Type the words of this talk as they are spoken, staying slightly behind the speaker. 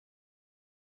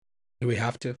Do we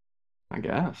have to? I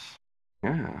guess.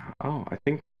 Yeah. Oh, I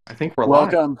think we're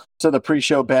Welcome to the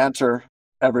pre-show banter,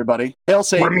 everybody. Hail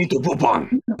Satan. For me to poop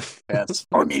on. Yes.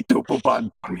 For me to poop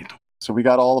on. For me to. So we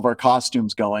got all of our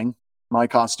costumes going. My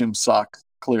costume sucks,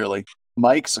 clearly.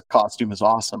 Mike's costume is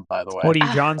awesome, by the way. What are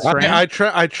you, John Strand?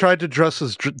 I tried to dress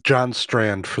as John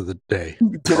Strand for the day.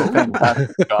 You did a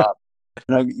fantastic job.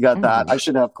 You got that. I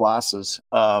should have glasses.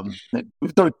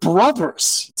 They're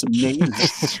brothers. It's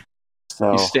amazing.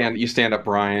 So You stand up,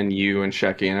 Brian, you and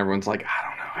Shecky, and everyone's like, I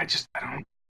don't know. I don't.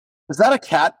 is that a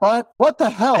cat butt? What the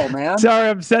hell, man? Sorry,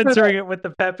 I'm censoring it with the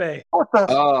Pepe. What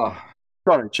the?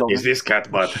 Sorry, children. Is this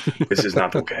cat butt? This is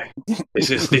not okay.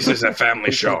 This is a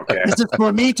family show, okay? This is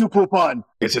for me to poop on.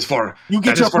 This is for You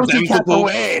get your pussy cat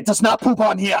away. It does not poop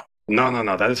on here. No.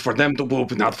 That is for them to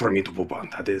poop, not for me to poop on.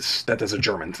 That is a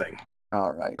German thing.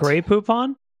 All right. Gray poop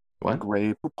on? What?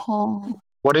 Gray poop on.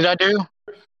 What did I do?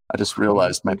 I just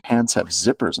realized my pants have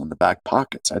zippers on the back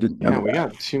pockets. I didn't know. Yeah, we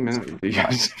that. got 2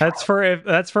 minutes. That's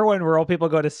for when rural people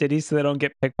go to cities so they don't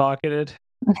get pickpocketed.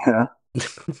 Yeah.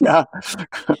 Yeah.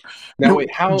 Now wait,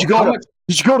 did you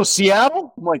go to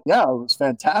Seattle? I'm like, yeah, it was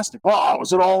fantastic. Wow,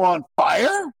 was it all on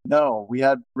fire? No, we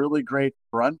had really great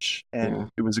brunch and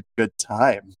it was a good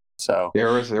time. So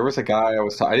there was a guy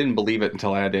I didn't believe it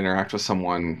until I had to interact with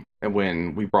someone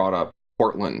when we brought up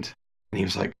Portland, and he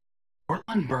was like,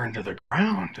 Portland burned to the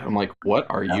ground. I'm like, what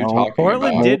are you talking about?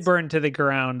 Portland did burn to the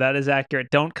ground. That is accurate.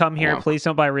 Don't come here. Oh. Please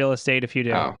don't buy real estate if you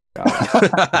do. Oh, got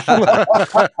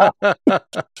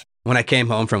it. When I came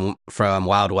home from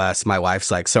Wild West, my wife's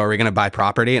like, "So are we gonna buy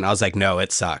property?" And I was like, "No,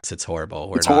 it sucks. It's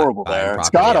horrible. It's horrible there. It's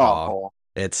god awful.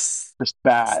 It's just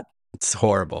bad. It's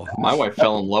horrible." My wife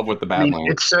fell in love with the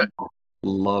Badlands.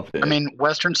 Loved it. I mean,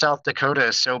 Western South Dakota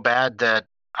is so bad that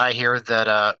I hear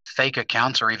that fake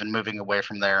accounts are even moving away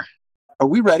from there. Are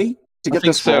we ready to get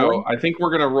this rolling? I think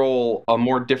we're gonna roll a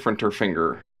more differenter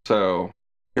finger. So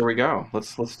here we go.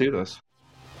 Let's do this.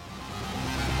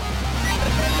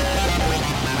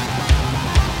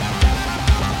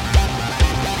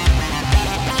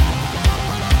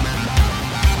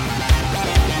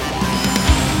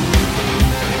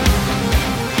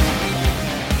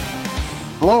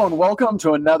 Hello and welcome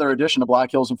to another edition of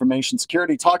Black Hills Information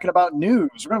Security, talking about news.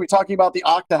 We're going to be talking about the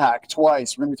Okta hack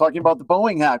twice. We're going to be talking about the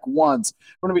Boeing hack once.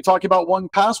 We're going to be talking about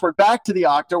 1Password back to the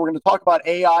Okta. We're going to talk about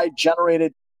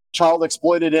AI-generated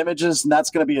child-exploited images, and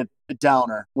that's going to be a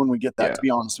downer when we get that, to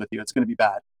be honest with you. It's going to be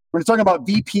bad. We're going to talk about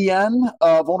VPN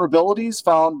vulnerabilities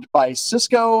found by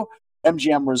Cisco,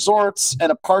 MGM Resorts,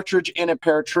 and a partridge in a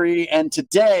pear tree. And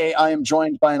today I am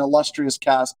joined by an illustrious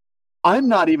cast. I'm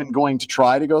not even going to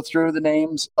try to go through the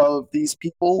names of these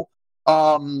people.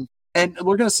 And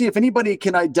we're going to see if anybody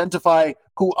can identify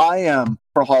who I am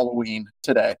for Halloween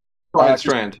today. Brian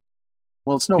Strand.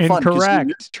 Well, it's no fun.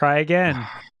 Incorrect. Try again.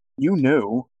 You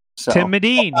knew. So. Tim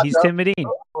Medine. He's Tim Medine.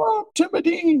 Oh, Tim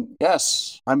Medine.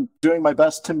 Yes. I'm doing my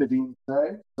best Tim Medine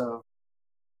today. So,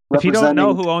 if you don't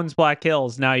know who owns Black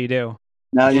Hills, now you do.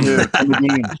 Now you do. Tim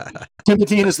Medine. Tim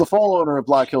Medine is the full owner of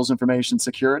Black Hills Information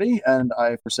Security, and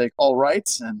I forsake all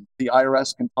rights, and the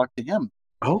IRS can talk to him.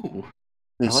 Oh,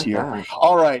 this year. That.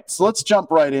 All right, so let's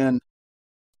jump right in.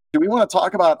 Do we want to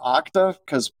talk about Okta?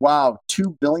 Because wow,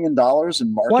 $2 billion in market.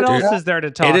 What else is there to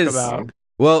talk about?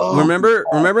 Well, remember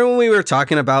when we were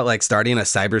talking about like starting a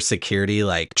cybersecurity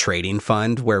like trading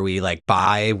fund where we like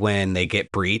buy when they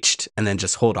get breached and then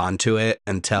just hold on to it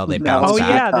until they bounce back?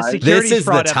 Oh yeah, the security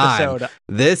fraud episode.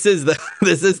 This is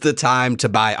the time to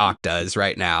buy Oktas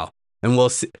right now, and we'll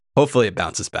see. Hopefully, it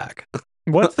bounces back.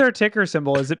 What's their ticker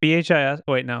symbol? Is it BHIS?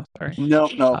 Wait, no, sorry. No.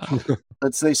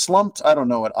 They slumped. I don't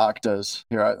know what Okta is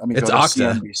here. I mean, it's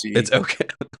Okta. It's okay.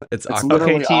 It's Okta.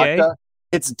 Literally Okta.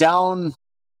 It's down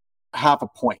half a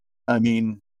point. I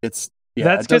mean, it's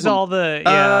that's because all the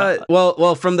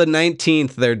well from the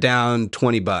 19th they're down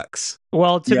 $20.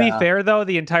 Well, to be fair though,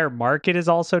 the entire market is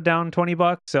also down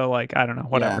 $20. So like, I don't know,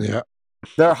 whatever. Yeah.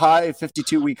 Their high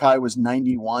 52-week high was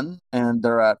 91, and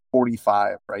they're at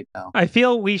 45 right now. I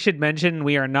feel we should mention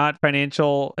we are not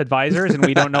financial advisors and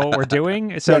we don't know what we're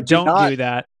doing, so don't do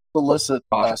that. Solicit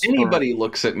us. Anybody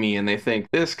looks at me and they think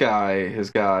this guy has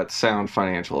got sound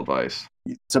financial advice.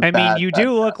 I mean, you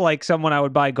do look like someone I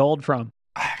would buy gold from.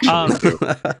 In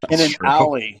an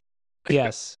alley.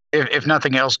 Yes. If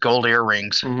nothing else, gold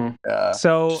earrings. Mm-hmm.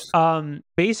 So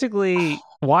basically,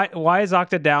 why is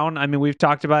Okta down? I mean, we've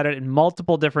talked about it in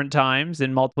multiple different times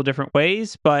in multiple different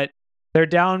ways, but they're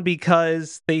down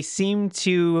because they seem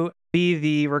to be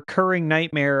the recurring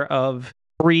nightmare of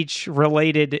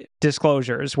breach-related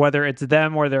disclosures, whether it's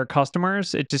them or their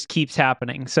customers. It just keeps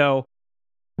happening. So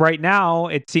right now,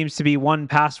 it seems to be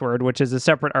 1Password, which is a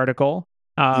separate article.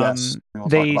 Yes, we'll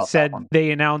talk They about that said one.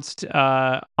 they announced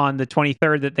on the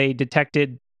 23rd that they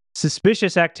detected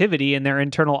suspicious activity in their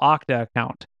internal Okta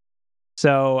account.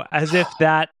 So as if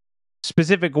that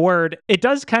specific word, it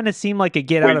does kind of seem like a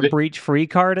get out of breach free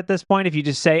card at this point. If you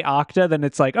just say Okta, then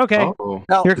it's like, okay, Oh,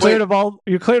 Now, you're cleared of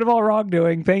all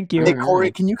wrongdoing. Thank you. Hey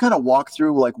Corey, can you kind of walk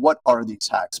through like what are these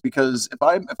hacks? Because if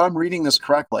I'm reading this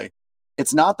correctly,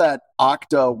 it's not that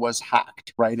Okta was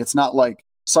hacked, right? It's not like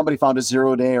somebody found a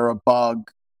 0-day or a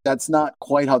bug. That's not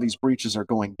quite how these breaches are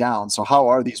going down. So how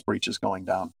are these breaches going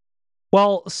down?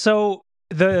 Well, so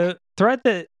the threat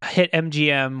that hit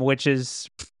MGM, which is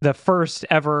the first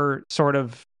ever sort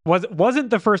of wasn't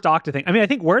the first Okta thing. I mean, I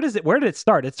think where did it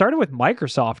start? It started with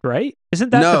Microsoft, right? Isn't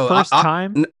that the first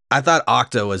time? I thought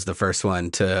Okta was the first one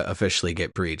to officially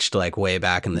get breached, like way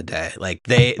back in the day. Like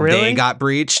they got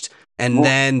breached, and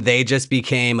then they just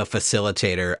became a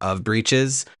facilitator of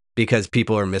breaches because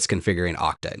people are misconfiguring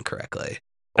Okta incorrectly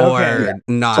or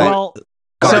not.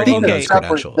 Guarding those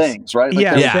credentials. Things, right? Like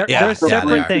they're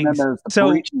separate things. And then there's the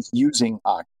breaches using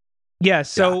Okta. Yeah,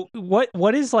 so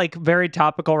what is like very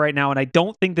topical right now, and I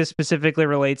don't think this specifically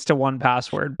relates to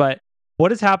 1Password, but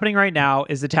what is happening right now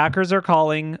is attackers are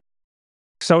calling,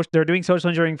 so they're doing social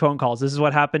engineering phone calls. This is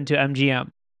what happened to MGM.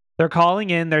 They're calling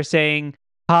in, they're saying,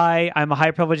 "Hi, I'm a high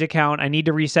privilege account. I need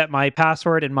to reset my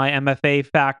password and my MFA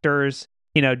factors.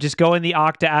 Just go in the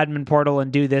Okta admin portal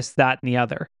and do this, that, and the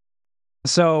other."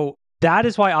 So that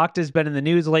is why Okta's been in the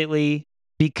news lately,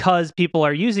 because people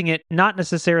are using it, not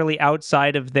necessarily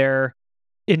outside of their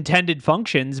intended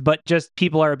functions, but just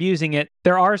people are abusing it.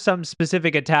 There are some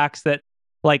specific attacks that,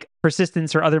 like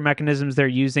persistence or other mechanisms, they're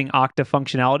using Okta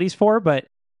functionalities for, but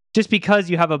just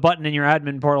because you have a button in your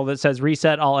admin portal that says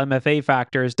reset all MFA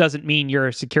factors doesn't mean you're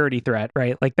a security threat,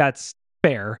 right? Like that's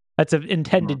fair. That's an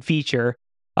intended feature.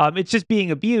 It's just being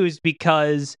abused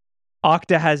because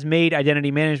Okta has made identity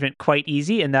management quite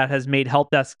easy, and that has made help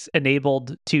desks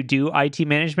enabled to do IT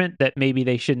management that maybe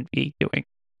they shouldn't be doing,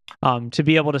 to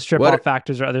be able to strip off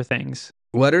factors or other things.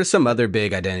 What are some other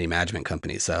big identity management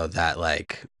companies, though, that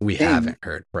like we haven't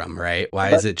heard from, right?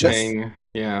 Why is it just...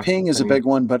 Ping is a big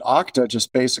one, but Okta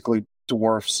just basically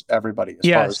dwarfs everybody.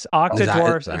 Yes, Okta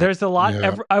dwarfs. There's a lot.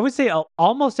 I would say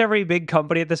almost every big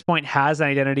company at this point has an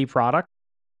identity product.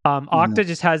 Okta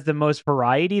just has the most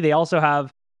variety. They also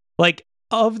have, like,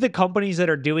 of the companies that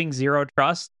are doing zero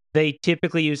trust, they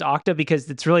typically use Okta because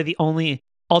it's really the only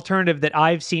alternative that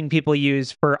I've seen people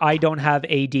use for I don't have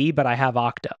AD, but I have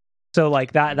Okta. So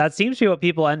like that seems to be what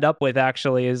people end up with,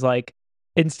 actually, is like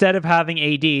instead of having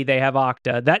AD, they have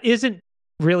Okta. That isn't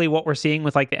really what we're seeing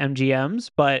with like the MGMs,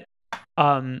 but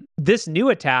this new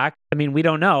attack, I mean, we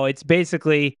don't know. It's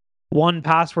basically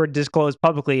 1Password disclosed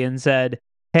publicly and said,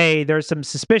 hey, there's some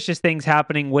suspicious things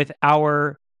happening with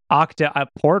our Okta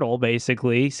portal,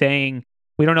 basically saying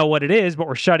we don't know what it is, but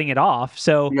we're shutting it off.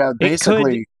 So yeah,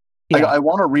 basically, I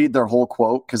want to read their whole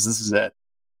quote because this is it.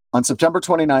 On September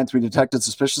 29th, we detected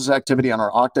suspicious activity on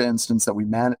our Okta instance that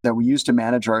we use to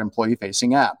manage our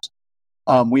employee-facing apps.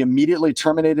 We immediately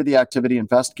terminated the activity,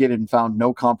 investigated, and found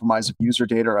no compromise of user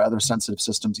data or other sensitive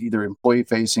systems, either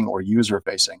employee-facing or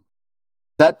user-facing.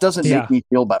 That doesn't make me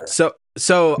feel better. So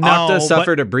Okta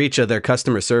suffered a breach of their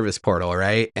customer service portal,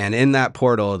 right? And in that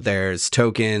portal, there's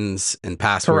tokens and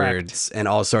passwords and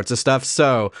all sorts of stuff.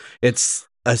 So it's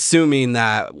assuming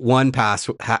that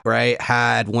 1Password,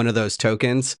 had one of those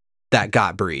tokens that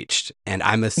got breached, and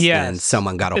and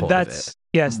someone got a hold of it.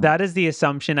 Yes, that is the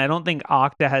assumption. I don't think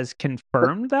Okta has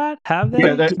confirmed that. Have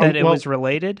they? That it was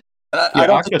related?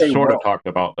 Okta sort of talked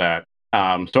about that.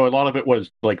 So a lot of it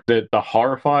was like the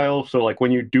HAR file. So like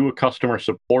when you do a customer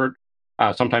support,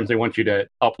 sometimes they want you to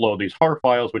upload these HAR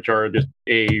files, which are just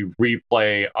a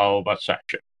replay of a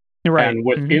section. Right. And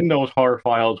within those HAR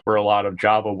files were a lot of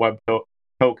Java web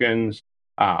tokens,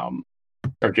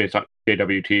 or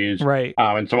JWTs, right,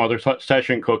 and some other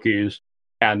session cookies.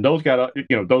 And those got,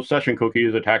 those session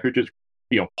cookies, attackers just,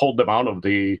 pulled them out of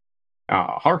the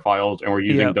HAR files and were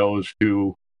using those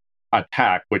to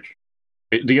attack. Which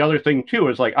the other thing too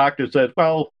is like Okta says,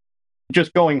 well,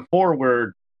 just going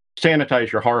forward,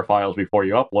 sanitize your HAR files before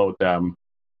you upload them.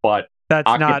 But that's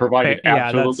Okta provided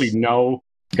absolutely no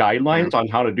guidelines on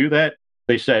how to do that.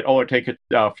 They said, it takes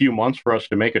a few months for us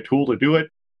to make a tool to do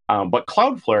it. But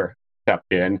Cloudflare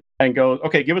stepped in and goes,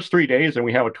 okay, give us 3 days and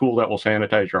we have a tool that will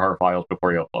sanitize your HAR files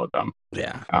before you upload them.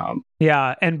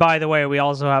 Yeah. And by the way, we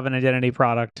also have an identity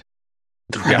product.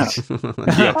 Yeah.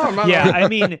 Yeah. I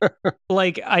mean,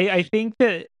 like, I think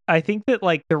that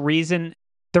like the reason,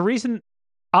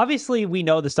 obviously we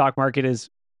know the stock market is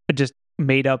just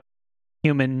made up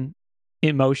human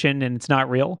emotion and it's not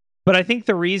real. But I think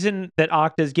the reason that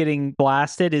Okta is getting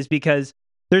blasted is because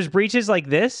there's breaches like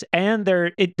this, and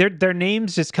their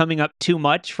names just coming up too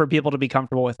much for people to be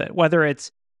comfortable with it. Whether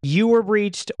it's you were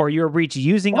breached, or you were breached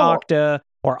using Okta,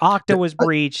 or Okta was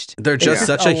breached. They're just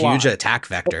such a huge attack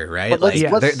vector, right?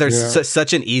 But they're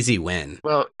such an easy win.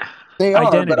 Well, they are,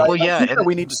 identity. but I think that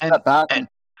we need to step back and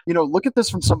look at this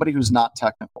from somebody who's not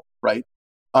technical, right?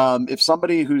 If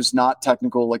somebody who's not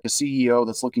technical, like a CEO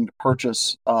that's looking to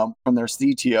purchase from their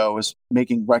CTO, is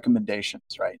making recommendations,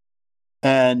 right?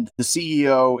 And the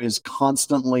CEO is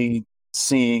constantly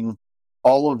seeing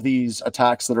all of these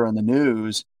attacks that are in the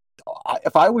news.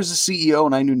 If I was a CEO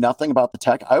and I knew nothing about the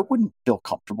tech, I wouldn't feel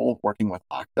comfortable working with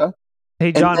Okta.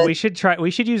 Hey, John, we should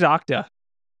use Okta.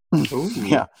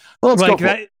 Yeah. Well, let's go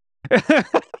that.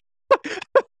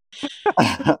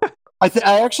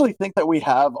 I actually think that we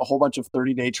have a whole bunch of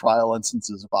 30-day trial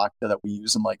instances of Okta that we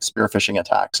use in like spear phishing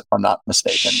attacks, if I'm not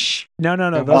mistaken. No.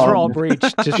 Those were all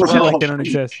breached. Just like they don't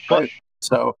exist.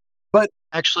 But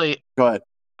actually, go ahead.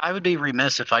 I would be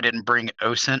remiss if I didn't bring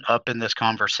OSINT up in this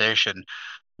conversation.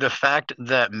 The fact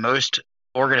that most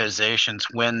organizations,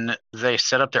 when they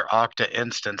set up their Okta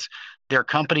instance, their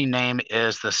company name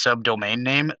is the subdomain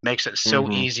name, makes it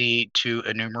so easy to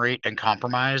enumerate and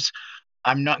compromise.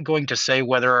 I'm not going to say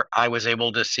whether I was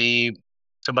able to see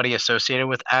somebody associated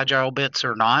with Agile Bits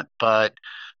or not, but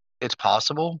it's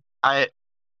possible. I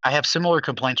have similar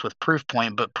complaints with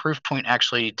Proofpoint, but Proofpoint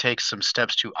actually takes some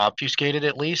steps to obfuscate it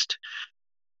at least.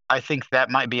 I think that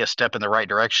might be a step in the right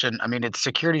direction. I mean, it's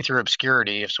security through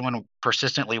obscurity. If someone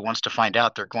persistently wants to find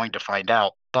out, they're going to find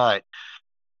out. But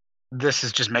this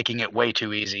is just making it way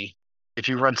too easy. If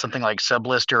you run something like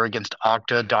Sublister against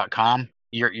Okta.com,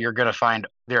 you're going to find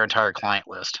their entire client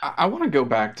list. I want to go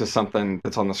back to something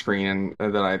that's on the screen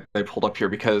and that I pulled up here,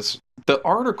 because the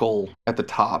article at the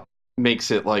top makes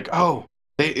it like, oh,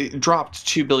 it dropped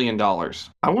 $2 billion.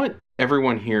 I want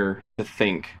everyone here to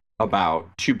think about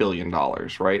 $2 billion,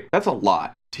 right? That's a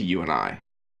lot to you and I.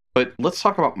 But let's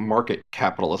talk about market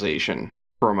capitalization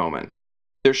for a moment.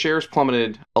 Their shares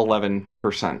plummeted 11%.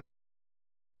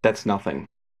 That's nothing.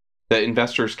 The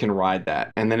investors can ride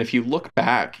that. And then if you look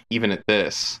back even at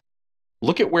this,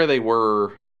 look at where they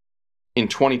were in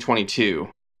 2022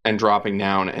 and dropping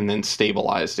down and then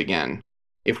stabilized again.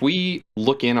 If we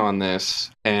look in on this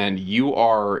and you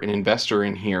are an investor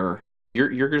in here,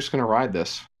 you're just going to ride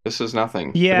this. This is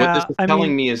nothing. Yeah, what this is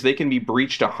telling me is they can be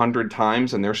breached 100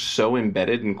 times, and they're so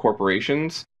embedded in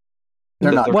corporations.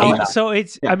 They're not. Well, so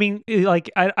it's. Yeah. I mean,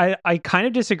 like I kind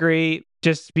of disagree,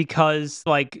 just because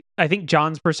like I think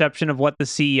John's perception of what the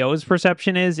CEO's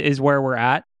perception is where we're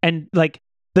at, and like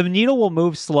the needle will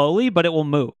move slowly, but it will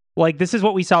move. Like this is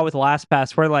what we saw with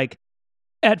LastPass, where like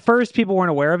at first people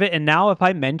weren't aware of it, and now if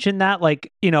I mention that,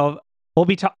 like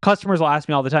customers will ask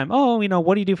me all the time, oh,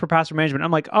 what do you do for password management?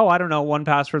 I'm like, oh, I don't know,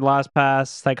 1Password, LastPass,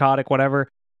 Psychotic, whatever.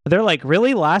 They're like,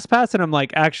 really, LastPass? And I'm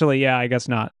like, actually, yeah, I guess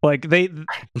not. Like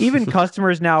even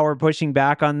customers now are pushing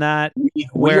back on that.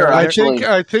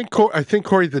 I think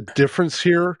Corey, the difference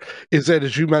here is that,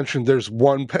 as you mentioned, there was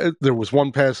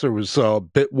 1Pass, there was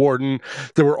Bitwarden,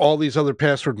 there were all these other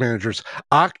password managers.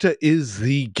 Okta is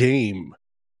the game.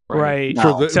 Right.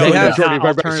 For the majority of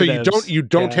everybody. So you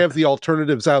don't have the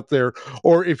alternatives out there,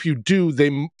 or if you do,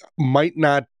 they might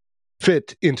not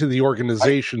fit into the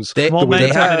organizations. They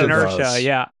have inertia.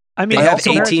 Yeah. I mean, they have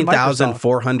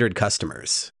 18,400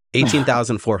 customers.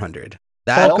 18,400.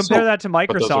 Compare that to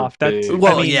Microsoft.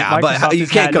 But you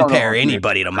can't compare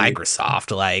anybody to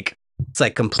Microsoft. Like it's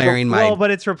like comparing but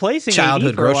it's replacing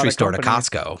childhood grocery store to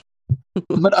Costco.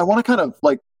 But I want to kind of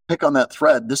like pick on that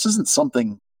thread. This isn't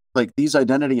something like these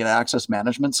identity and access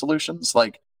management solutions.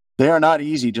 Like they are not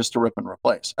easy just to rip and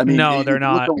replace. I mean, no, they're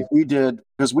not. Look at what we did,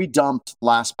 because we dumped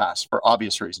LastPass for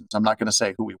obvious reasons. I'm not going to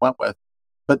say who we went with,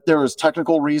 but there was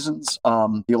technical reasons.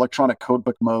 The electronic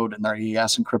codebook mode and their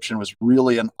ES encryption was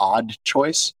really an odd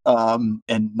choice and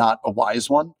not a wise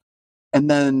one. And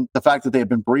then the fact that they had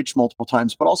been breached multiple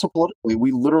times, but also politically,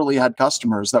 we literally had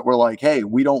customers that were like, hey,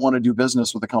 we don't want to do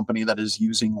business with a company that is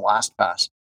using LastPass.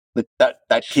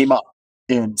 That came up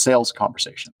in sales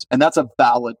conversations. And that's a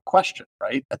valid question,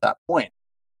 right? At that point.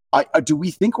 Do we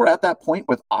think we're at that point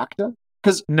with Okta?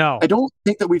 Because no, I don't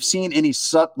think that we've seen any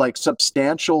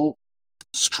substantial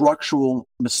structural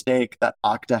mistake that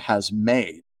Okta has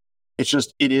made. It's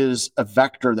just, it is a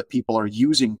vector that people are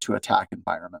using to attack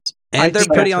environments. And they're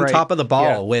pretty on top of the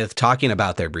ball with talking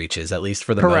about their breaches, at least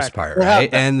for the most part,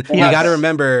 right? And you got to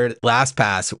remember,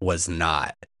 LastPass was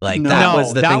not. Like that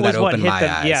was the thing that opened my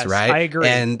eyes, right? I agree.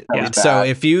 And so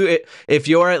if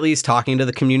you're at least talking to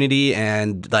the community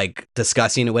and like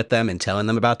discussing it with them and telling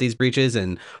them about these breaches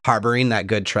and harboring that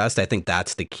good trust, I think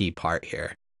that's the key part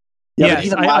here. Yeah, yes, but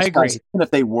even I agree. Even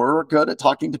if they were good at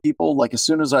talking to people, like as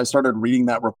soon as I started reading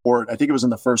that report, I think it was in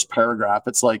the first paragraph,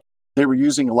 it's like they were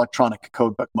using electronic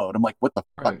codebook mode. I'm like, what the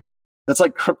fuck? That's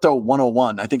like Crypto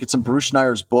 101. I think it's in Bruce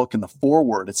Schneier's book in the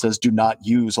foreword. It says, do not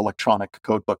use electronic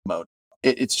codebook mode.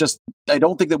 It's just, I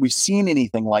don't think that we've seen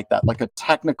anything like that, like a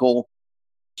technical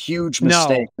huge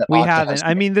mistake. No, we haven't.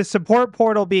 I mean, the support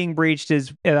portal being breached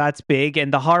that's big.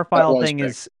 And the HAR file thing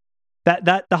is that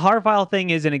the HAR file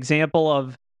thing is an example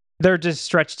of they're just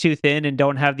stretched too thin and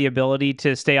don't have the ability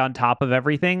to stay on top of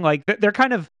everything. Like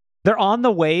they're on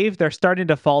the wave. They're starting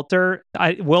to falter.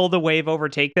 Will the wave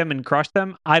overtake them and crush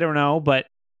them? I don't know. But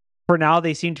for now,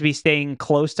 they seem to be staying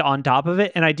close to on top of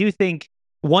it. And I do think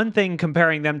one thing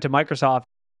comparing them to Microsoft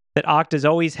that Okta's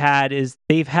always had is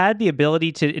they've had the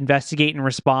ability to investigate and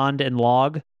respond and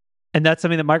log. And that's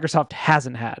something that Microsoft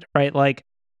hasn't had, right? Like,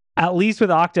 at least with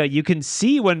Okta, you can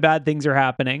see when bad things are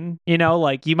happening.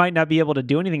 Like you might not be able to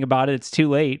do anything about it. It's too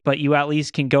late, but you at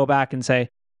least can go back and say,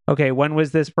 okay, when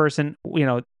was this person,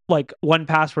 like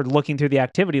 1Password looking through the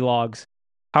activity logs?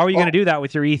 How are you going to do that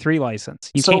with your E3 license?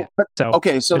 You can't.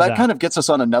 So that kind of gets us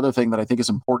on another thing that I think is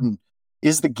important.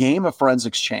 Is the game of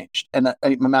forensics changed? And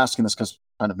I'm asking this because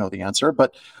I kind of know the answer,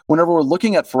 but whenever we're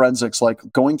looking at forensics, like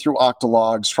going through Okta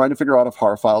logs, trying to figure out if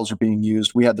HAR files are being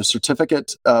used, we had the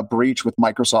certificate breach with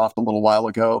Microsoft a little while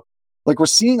ago. Like we're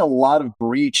seeing a lot of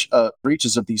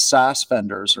breaches of these SaaS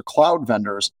vendors or cloud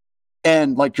vendors.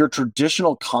 And like your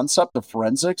traditional concept of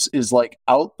forensics is like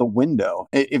out the window.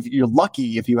 If you're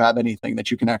lucky, if you have anything that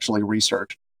you can actually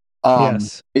research,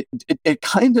 yes, it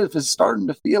kind of is starting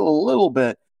to feel a little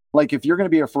bit like if you're going to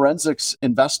be a forensics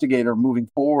investigator moving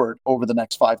forward over the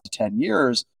next 5 to 10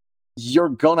 years, you're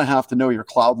going to have to know your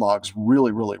cloud logs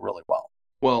really, really, really well.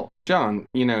 Well, John,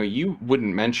 you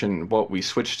wouldn't mention what we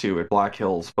switched to at Black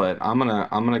Hills, but I'm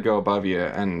gonna go above you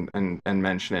and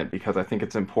mention it because I think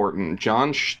it's important.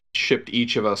 John shipped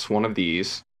each of us one of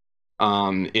these.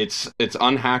 It's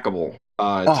unhackable.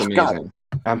 It's amazing. God.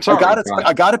 I'm sorry.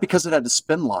 I got it because it had a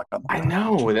spin lock on it. I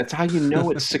know. That's how you know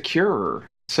it's secure.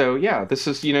 So yeah, this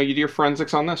is you do your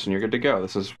forensics on this and you're good to go.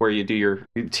 This is where you do your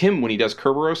Tim when he does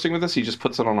Kerber roasting with us, he just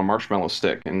puts it on a marshmallow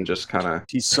stick and just kind of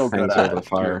he's so good at over the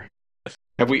fire.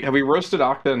 Have we roasted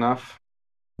Okta enough?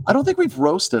 I don't think we've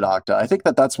roasted Okta. I think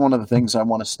that's one of the things I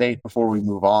want to state before we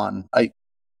move on. I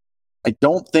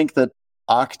don't think that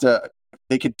Okta,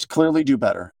 they could clearly do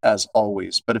better, as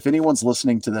always. But if anyone's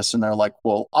listening to this and they're like,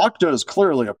 well, Okta is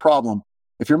clearly a problem.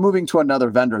 If you're moving to another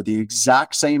vendor, the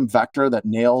exact same vector that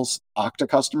nails Okta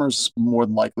customers is more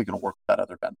than likely going to work with that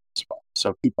other vendor as well.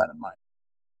 So keep that in mind.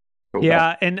 Okay.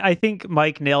 Yeah, and I think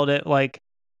Mike nailed it. Like,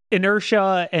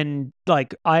 inertia and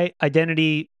like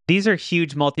identity, these are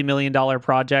huge multi-million-dollar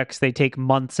projects. They take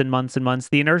months and months and months.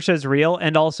 The inertia is real,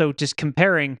 and also just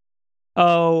comparing, we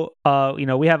have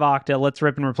Okta, let's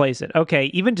rip and replace it. Okay,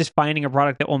 even just finding a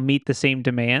product that will meet the same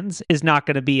demands is not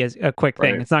going to be a quick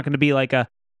thing. Right. It's not going to be like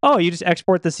you just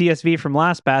export the CSV from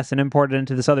LastPass and import it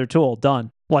into this other tool.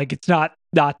 Done. Like, it's not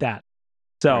that.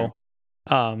 So,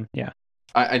 yeah.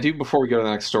 I do, before we go to the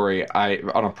next story,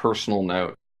 on a personal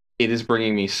note, it is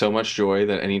bringing me so much joy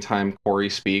that anytime Corey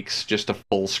speaks, just a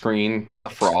full screen, a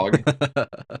frog,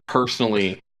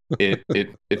 personally, it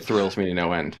thrills me to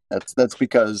no end. That's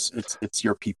because it's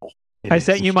your people. I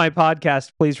sent you my podcast.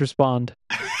 Please respond.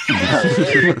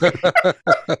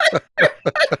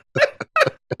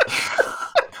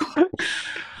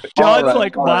 John's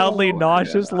like mildly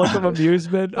nauseous look of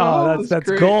amusement. Oh,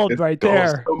 that's gold right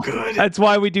there. So good. That's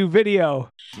why we do video.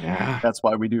 Yeah. That's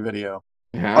why we do video.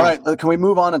 Yeah. All right, can we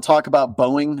move on and talk about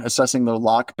Boeing assessing the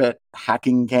Lockbit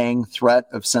hacking gang threat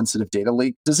of sensitive data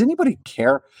leak? Does anybody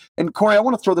care? And Corey, I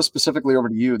want to throw this specifically over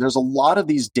to you. There's a lot of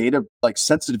these data, like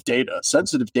sensitive data.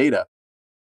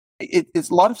 It's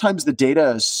a lot of times the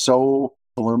data is so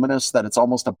voluminous that it's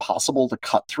almost impossible to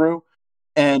cut through.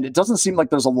 And it doesn't seem like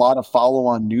there's a lot of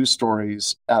follow-on news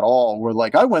stories at all where,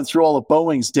 like, I went through all of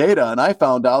Boeing's data and I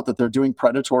found out that they're doing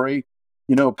predatory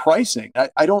pricing.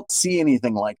 I don't see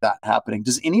anything like that happening.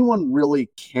 Does anyone really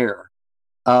care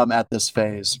at this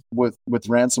phase with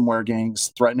ransomware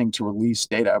gangs threatening to release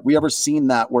data? Have we ever seen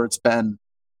that where it's been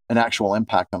an actual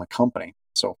impact on a company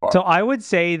so far? So I would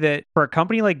say that for a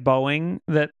company like Boeing,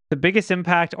 that the biggest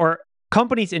impact, or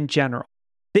companies in general,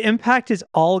 the impact is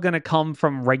all going to come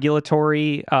from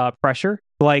regulatory pressure.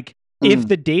 Like, if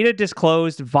the data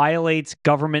disclosed violates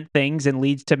government things and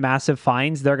leads to massive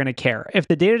fines, they're going to care. If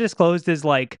the data disclosed is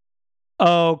like,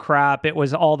 oh crap, it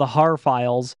was all the HAR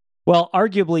files, well,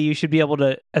 arguably you should be able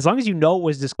to, as long as you know it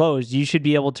was disclosed, you should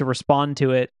be able to respond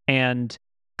to it and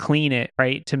clean it,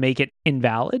 right, to make it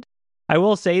invalid. I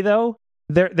will say, though,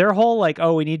 their whole like,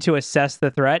 oh, we need to assess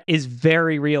the threat is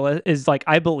very real. Is like,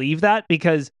 I believe that,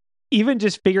 because even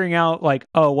just figuring out like,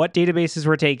 oh, what databases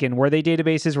were taken? Were they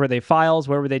databases? Were they files?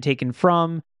 Where were they taken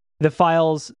from? The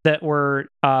files that were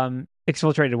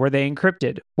exfiltrated, were they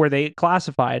encrypted? Were they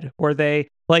classified? Were they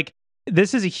like,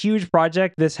 this is a huge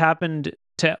project. This happened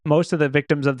to most of the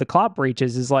victims of the cloud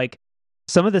breaches. Is like,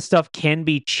 some of the stuff can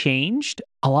be changed.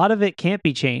 A lot of it can't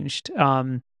be changed.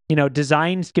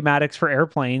 Design schematics for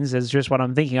airplanes is just what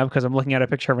I'm thinking of, because I'm looking at a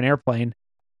picture of an airplane.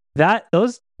 That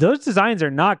those designs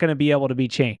are not going to be able to be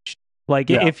changed. Like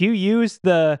if you use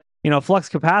the flux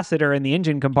capacitor in the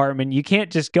engine compartment, you can't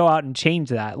just go out and change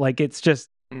that. Like it's just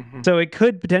so it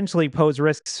could potentially pose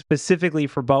risks specifically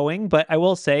for Boeing. But I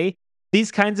will say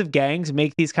these kinds of gangs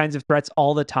make these kinds of threats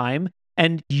all the time,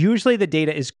 and usually the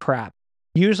data is crap.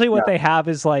 Usually what they have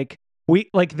is like the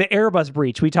Airbus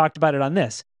breach. We talked about it on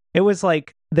this. It was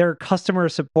like their customer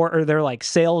support or their like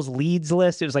sales leads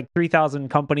list. It was like 3,000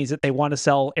 companies that they want to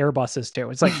sell Airbuses to.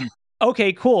 It's like,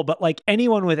 okay, cool. But like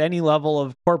anyone with any level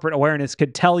of corporate awareness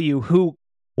could tell you who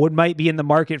might be in the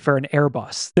market for an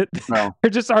Airbus. There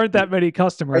just aren't that many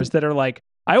customers that are like,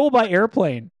 I will buy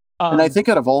airplane. And I think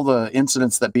out of all the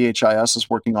incidents that BHIS is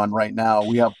working on right now,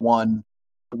 we have one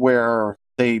where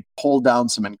they pulled down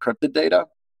some encrypted data,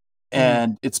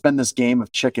 and it's been this game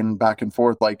of chicken back and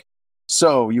forth. Like,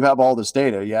 so you have all this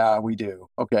data. Yeah, we do.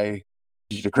 Okay.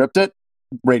 Did you decrypt it?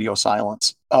 Radio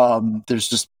silence. There's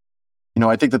just,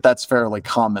 I think that's fairly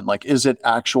common. Like, is it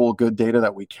actual good data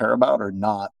that we care about or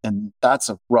not? And that's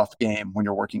a rough game when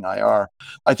you're working IR.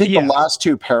 I think the last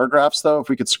two paragraphs, though, if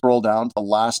we could scroll down to the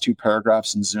last two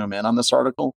paragraphs and zoom in on this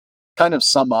article, kind of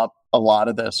sum up a lot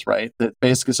of this, right? That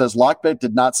basically says Lockbit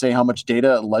did not say how much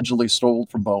data allegedly stole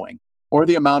from Boeing or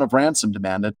the amount of ransom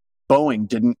demanded. Boeing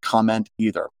didn't comment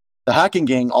either. The hacking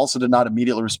gang also did not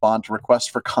immediately respond to requests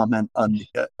for comment on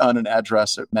an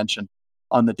address it mentioned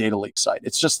on the data leak site.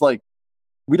 It's just like,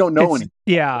 we don't know anything.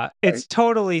 Yeah, right?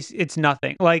 It's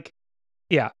nothing. Like,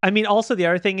 yeah. I mean, also the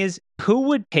other thing is, who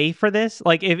would pay for this?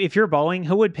 Like, if you're Boeing,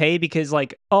 who would pay? Because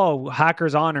like, oh,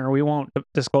 hackers honor, we won't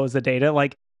disclose the data.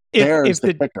 Like, if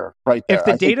the kicker right there. If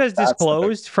the data is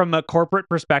disclosed from a corporate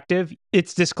perspective,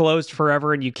 it's disclosed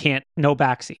forever, and you can't, no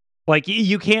backseat. Like,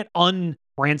 you can't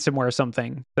ransomware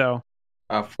something. So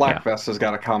Flackvest has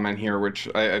got a comment here which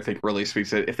I think really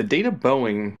speaks to it. If the data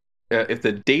Boeing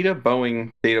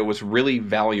data was really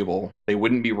valuable, they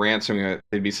wouldn't be ransoming it.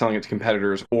 They'd be selling it to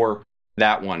competitors or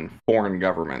foreign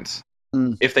governments.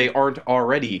 If they aren't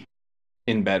already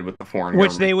in bed with the foreign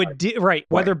which government. They would do, right.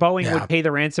 Whether Boeing would pay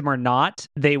the ransom or not,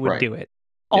 they would do it.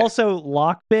 Also,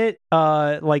 Lockbit,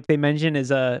 like they mentioned, is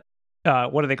a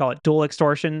what do they call it? Dual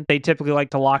extortion. They typically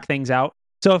like to lock things out.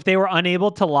 So if they were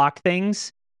unable to lock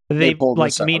things, they pulled like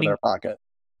this out of their pocket.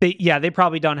 They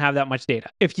probably don't have that much data.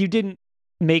 If you didn't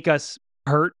make us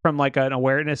hurt from like an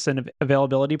awareness and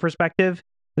availability perspective,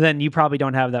 then you probably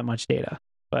don't have that much data.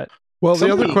 But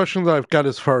the other question that I've got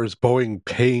as far as Boeing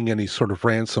paying any sort of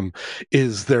ransom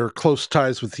is their close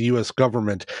ties with the U.S.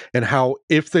 government, and how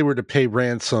if they were to pay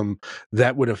ransom,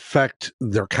 that would affect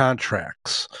their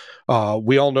contracts.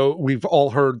 We all know, we've all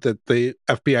heard that the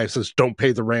FBI says, don't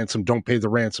pay the ransom, don't pay the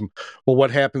ransom. Well, what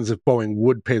happens if Boeing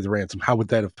would pay the ransom? How would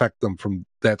that affect them from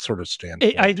that sort of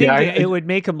standpoint? I think it would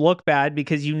make them look bad,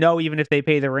 because even if they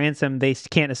pay the ransom, they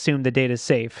can't assume the data is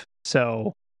safe.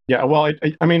 So yeah, well,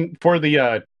 I mean, for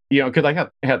the because I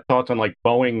had thoughts on like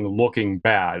Boeing looking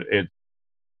bad.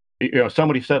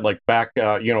 Somebody said like back,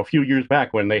 a few years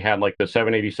back when they had like the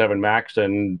 787 Max,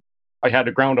 and I had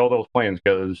to ground all those planes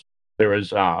because there was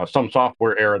some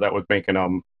software error that was making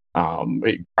them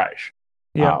crash.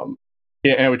 Yeah. And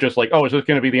it was just like, oh, is this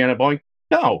going to be the end of Boeing?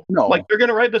 No. Like, they're going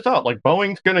to ride this out. Like,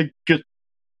 Boeing's going to just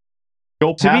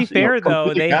go past. To be fair,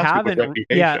 though, they haven't.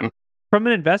 Yeah. From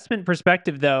an investment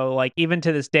perspective, though, like even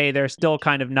to this day, they're still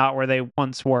kind of not where they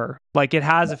once were. Like, it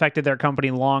has affected their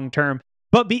company long term.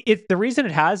 But the reason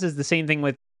it has is the same thing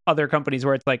with other companies,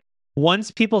 where it's like,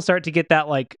 once people start to get that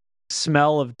like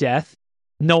smell of death,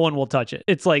 no one will touch it.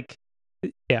 It's like,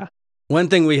 yeah. One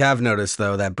thing we have noticed,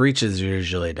 though, that breaches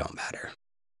usually don't matter.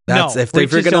 That's no, if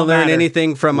we're going to learn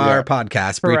anything from our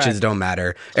podcast, breaches don't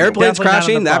matter. Airplanes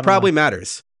crashing, that probably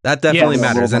matters. That definitely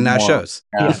matters, and that shows.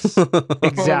 Yes,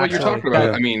 exactly. Well, what you're talking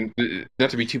about, I mean,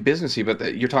 not to be too businessy,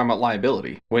 but you're talking about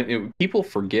liability. When people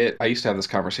forget, I used to have this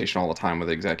conversation all the time with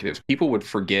executives. People would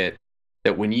forget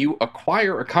that when you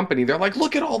acquire a company, they're like,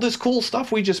 look at all this cool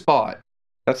stuff we just bought.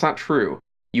 That's not true.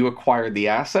 You acquired the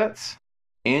assets,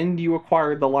 and you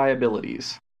acquired the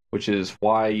liabilities, which is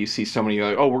why you see so many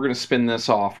like, oh, we're going to spin this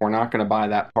off. We're not going to buy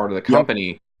that part of the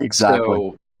company. Exactly.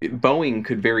 So Boeing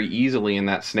could very easily in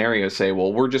that scenario say,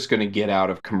 well, we're just going to get out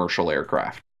of commercial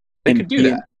aircraft. They could do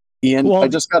that. Ian, well, I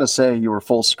just got to say, you were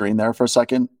full screen there for a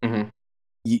second. Mm-hmm.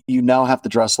 You now have to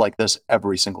dress like this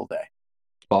every single day.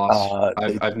 Boss,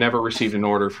 I've never received an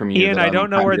order from you. Ian, I don't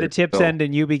know where the tips end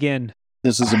and you begin.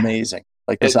 This is amazing.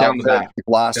 Like this outfit, the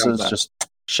glasses, just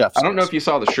chef's I don't know if you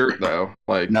saw the shirt though.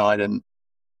 Like, no, I didn't.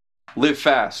 Live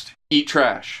fast, eat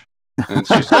trash. And it's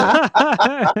just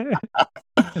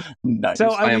nice.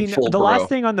 So I mean, the last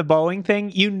thing on the Boeing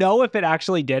thing, if it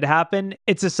actually did happen,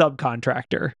 it's a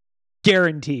subcontractor,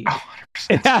 guaranteed. 100%.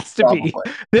 It has to be.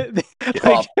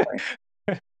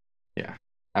 Yeah,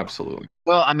 absolutely.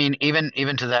 Well, I mean, even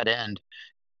to that end,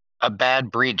 a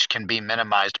bad breach can be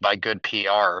minimized by good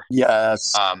PR.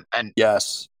 Yes.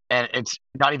 And it's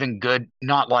not even good,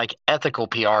 not like ethical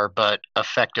PR, but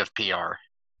effective PR.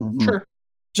 Mm-hmm. Sure.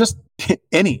 Just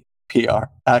any PR,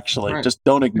 actually. Right. Just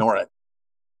don't ignore it.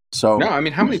 So no, I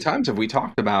mean, how many times have we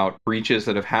talked about breaches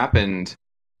that have happened?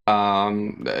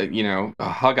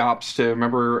 Hug ops to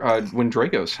remember when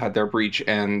Dragos had their breach,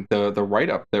 and the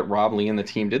write-up that Rob Lee and the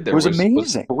team did there was amazing,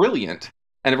 was brilliant,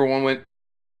 and everyone went,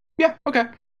 yeah, okay.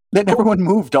 Then everyone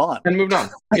moved on. And moved on.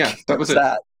 Yeah, that was it.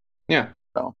 Yeah.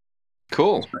 So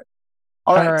cool.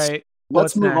 All right.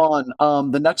 Let's move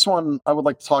on. The next one I would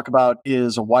like to talk about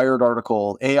is a Wired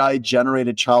article. AI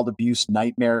generated child abuse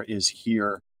nightmare is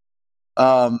here.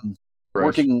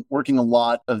 Working a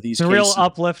lot of these. It's a real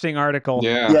uplifting article.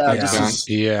 Yeah.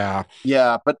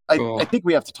 But I think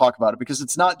we have to talk about it because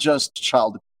it's not just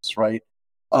child abuse, right?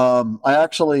 I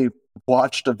actually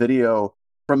watched a video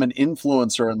from an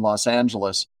influencer in Los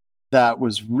Angeles that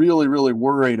was really, really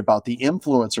worried about the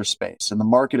influencer space and the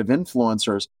market of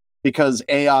influencers because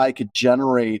AI could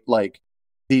generate like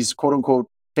these quote unquote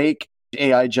fake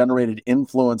AI generated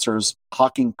influencers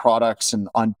hawking products and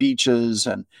on beaches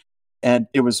and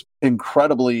it was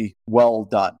incredibly well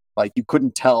done. Like you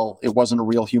couldn't tell it wasn't a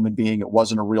real human being. It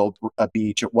wasn't a real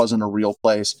beach. It wasn't a real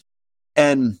place.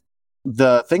 And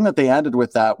the thing that they ended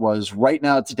with that was right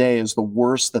now today is the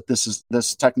worst that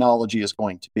this technology is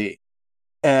going to be.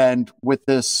 And with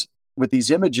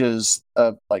these images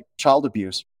of like child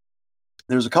abuse,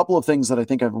 there's a couple of things that I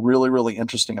think are really, really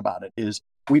interesting about it is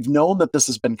we've known that this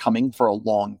has been coming for a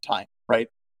long time, right?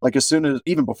 Like as soon as,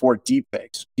 even before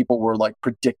deepfakes, people were like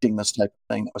predicting this type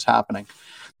of thing that was happening.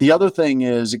 The other thing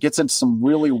is it gets into some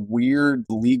really weird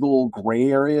legal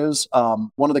gray areas. One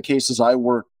of the cases I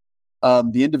worked,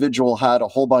 the individual had a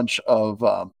whole bunch of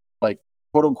like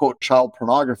quote unquote child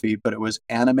pornography, but it was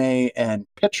anime and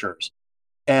pictures.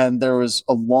 And there was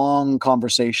a long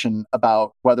conversation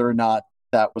about whether or not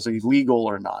that was illegal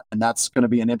or not. And that's going to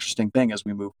be an interesting thing as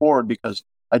we move forward because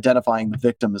identifying the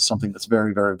victim is something that's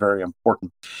very, very, very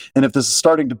important. And if this is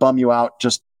starting to bum you out,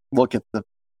 just look at the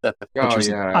pictures.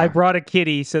 Yeah. I brought a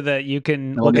kitty so that you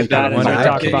can look at that as I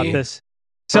talk about this.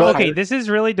 So, okay, this is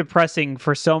really depressing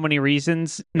for so many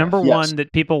reasons. Number one,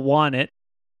 that people want it.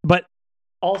 But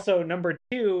also, number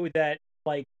two, that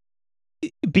like,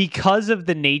 because of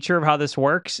the nature of how this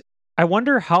works, I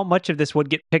wonder how much of this would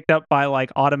get picked up by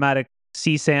like automatic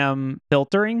CSAM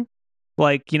filtering.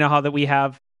 Like, you know how that we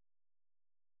have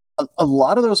a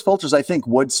lot of those filters, I think,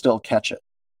 would still catch it.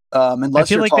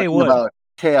 Unless you're talking about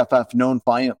KFF known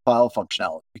file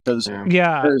functionality, because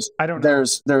I don't know.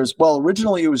 There's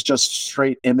originally it was just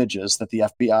straight images that the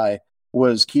FBI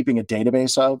was keeping a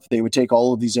database of. They would take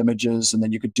all of these images and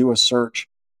then you could do a search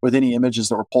with any images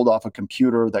that were pulled off a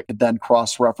computer that could then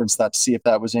cross-reference that to see if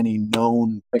that was any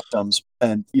known victims.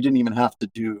 And you didn't even have to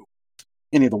do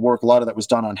any of the work. A lot of that was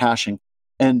done on hashing.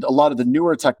 And a lot of the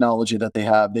newer technology that they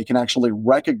have, they can actually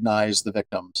recognize the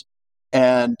victims.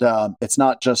 And it's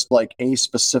not just like a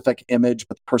specific image,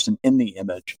 but the person in the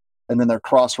image. And then they're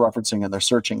cross-referencing and they're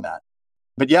searching that.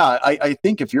 But yeah, I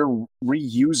think if you're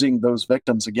reusing those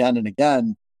victims again and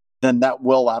again, then that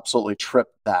will absolutely trip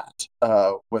that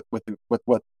with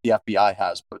what the FBI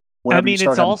has. But I mean,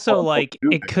 it's also like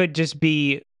it could just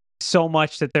be so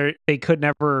much that they could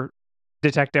never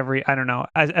detect every. I don't know.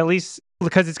 At least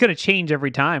because it's going to change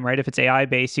every time, right? If it's AI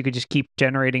based, you could just keep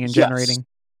generating and generating.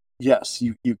 Yes,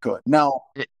 you could. Now,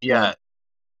 you're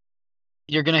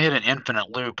going to hit an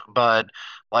infinite loop, but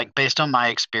like based on my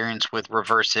experience with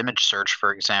reverse image search,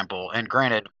 for example, and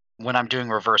granted, when I'm doing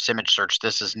reverse image search,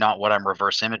 this is not what I'm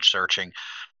reverse image searching.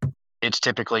 It's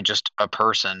typically just a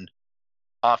person,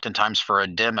 oftentimes for a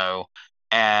demo.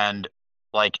 And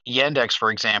like Yandex, for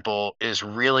example, is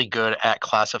really good at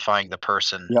classifying the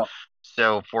person. Yeah.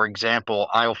 So, for example,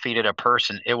 I'll feed it a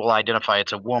person. It will identify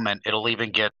it's a woman. It'll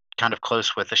even get kind of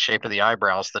close with the shape of the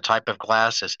eyebrows, the type of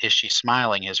glasses. Is she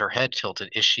smiling? Is her head tilted?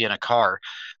 Is she in a car?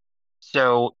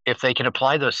 So if they can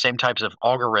apply those same types of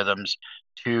algorithms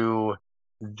to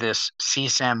this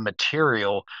CSAM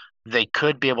material, they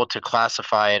could be able to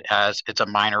classify it as it's a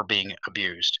minor being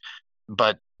abused.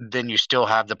 But then you still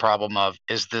have the problem of,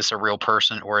 is this a real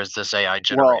person or is this AI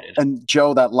generated? Well, and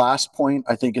Joe, that last point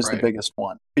I think is the biggest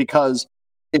one, because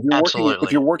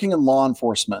if you're working in law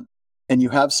enforcement and you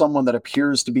have someone that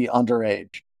appears to be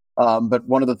underage, but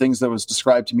one of the things that was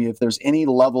described to me, if there's any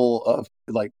level of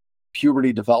like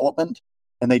puberty development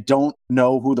and they don't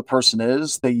know who the person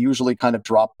is, they usually kind of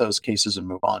drop those cases and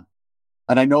move on.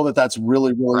 And I know that that's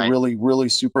really, really, really, really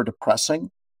super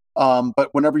depressing. But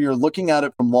whenever you're looking at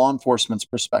it from law enforcement's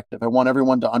perspective, I want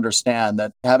everyone to understand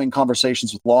that having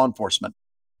conversations with law enforcement,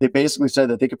 they basically said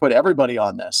that they could put everybody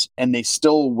on this and they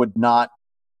still would not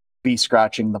be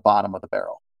scratching the bottom of the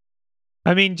barrel.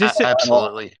 I mean, just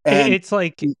absolutely. It's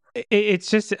like, it's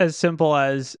just as simple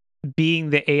as being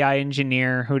the AI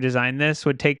engineer who designed this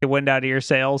would take the wind out of your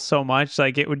sails so much.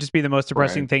 Like, it would just be the most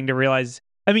depressing thing to realize.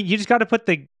 I mean, you just got to put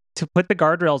the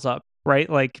guardrails up, right?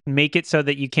 Like, make it so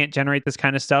that you can't generate this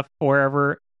kind of stuff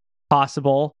wherever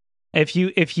possible. If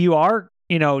you are,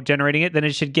 generating it, then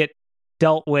it should get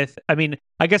dealt with. I mean,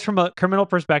 I guess from a criminal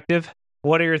perspective,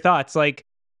 what are your thoughts? Like,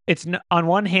 it's on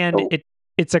one hand,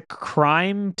 it's a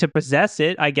crime to possess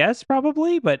it, I guess,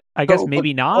 probably, but I guess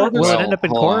maybe not. Will it end up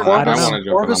in court? I don't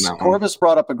know. Corvus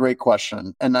brought up a great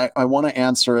question, and I want to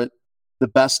answer it the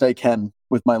best I can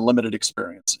with my limited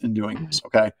experience in doing this,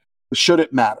 okay? Should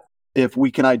it matter if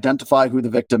we can identify who the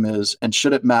victim is, and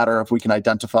should it matter if we can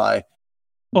identify...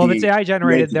 Well, if it's AI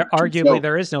generated, arguably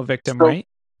there is no victim, right?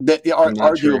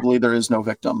 Arguably, there is no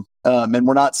victim. And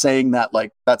we're not saying that,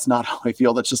 like, that's not how I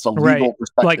feel. That's just a legal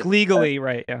perspective. Like, legally,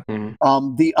 right, yeah.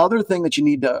 Mm-hmm. The other thing that you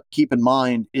need to keep in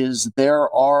mind is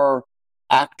there are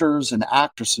actors and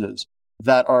actresses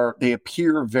that they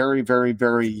appear very, very,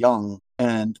 very young,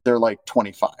 and they're like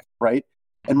 25, right?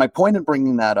 And my point in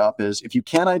bringing that up is if you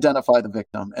can't identify the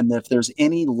victim, and if there's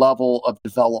any level of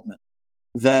development,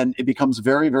 then it becomes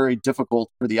very, very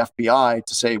difficult for the FBI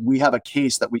to say, we have a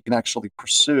case that we can actually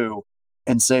pursue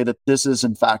and say that this is,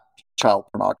 in fact, child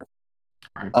pornography.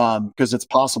 Because it's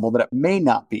possible that it may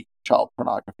not be child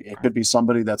pornography. It could be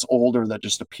somebody that's older that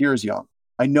just appears young.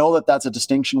 I know that that's a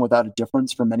distinction without a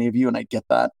difference for many of you, and I get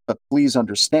that. But please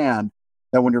understand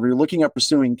that whenever you're looking at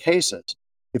pursuing cases,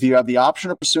 if you have the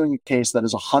option of pursuing a case that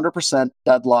is 100%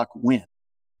 deadlock win,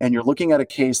 and you're looking at a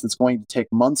case that's going to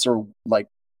take months or like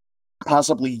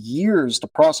possibly years to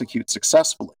prosecute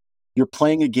successfully, you're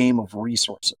playing a game of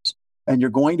resources, and you're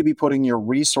going to be putting your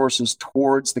resources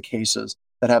towards the cases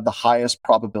that have the highest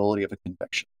probability of a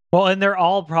conviction. Well, and they're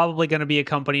all probably going to be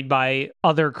accompanied by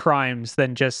other crimes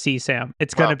than just CSAM.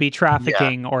 It's going to be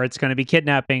trafficking, or it's going to be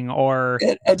kidnapping, or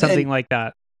something like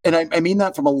that. And I mean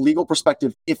that from a legal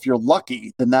perspective. If you're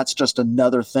lucky, then that's just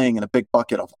another thing in a big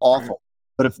bucket of awful.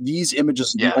 But if these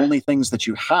images are the only things that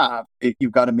you have,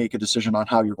 you've got to make a decision on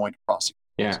how you're going to prosecute.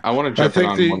 Yeah, I want to jump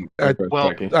in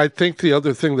on I think the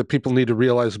other thing that people need to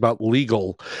realize about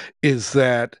legal is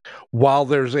that while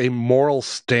there's a moral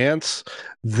stance,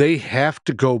 they have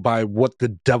to go by what the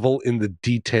devil in the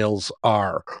details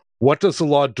are. What does the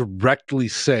law directly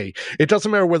say? It doesn't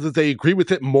matter whether they agree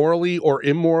with it morally or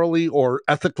immorally or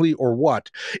ethically or what.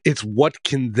 It's what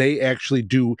can they actually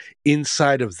do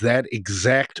inside of that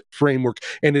exact framework.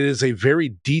 And it is a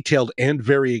very detailed and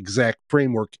very exact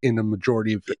framework in a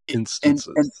majority of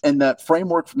instances. And that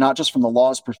framework, not just from the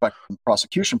law's perspective, from the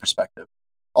prosecution perspective,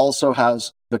 also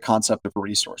has the concept of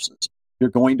resources.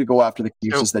 You're going to go after the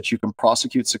cases that you can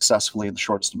prosecute successfully in the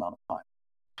shortest amount of time.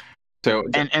 So,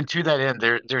 and to that end,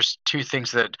 there's two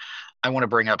things that I want to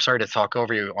bring up. Sorry to talk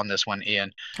over you on this one,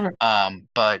 Ian.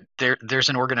 But there's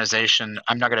an organization.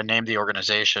 I'm not going to name the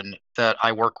organization that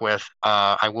I work with.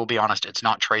 I will be honest, it's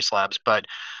not Trace Labs, but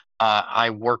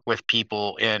I work with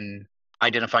people in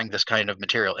identifying this kind of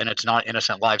material, and it's not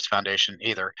Innocent Lives Foundation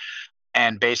either.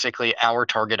 And basically, our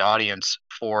target audience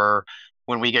for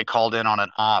when we get called in on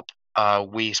an op,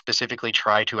 we specifically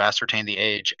try to ascertain the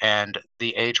age, and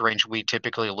the age range we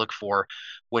typically look for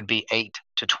would be 8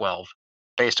 to 12,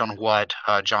 based on what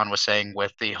John was saying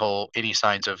with the whole any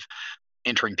signs of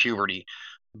entering puberty.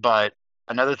 But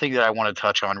another thing that I want to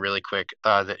touch on really quick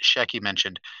that Shecky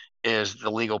mentioned is the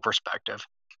legal perspective.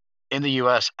 In the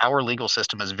U.S., our legal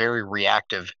system is very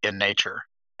reactive in nature,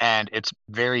 and it's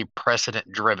very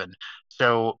precedent driven.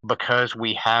 So because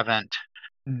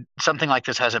something like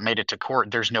this hasn't made it to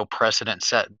court, there's no precedent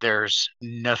set. There's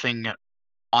nothing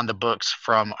on the books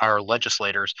from our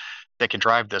legislators that can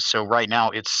drive this. So right now,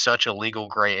 it's such a legal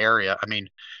gray area. I mean,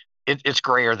 it's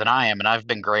grayer than I am, and I've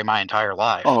been gray my entire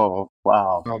life. Oh,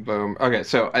 wow. Oh, boom. Okay,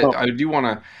 so I do want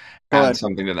to add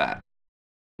something to that.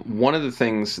 one of the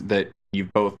things that you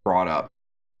both brought up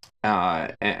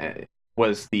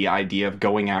was the idea of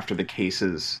going after the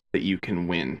cases that you can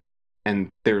win. And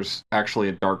there's actually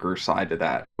a darker side to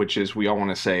that, which is we all want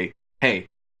to say, hey,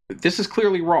 this is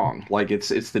clearly wrong. Like, it's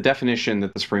the definition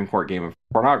that the Supreme Court gave of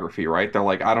pornography, right? They're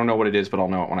like, I don't know what it is, but I'll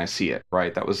know it when I see it,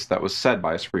 right? That was said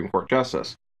by a Supreme Court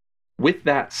justice. With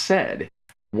that said,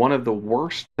 one of the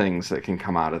worst things that can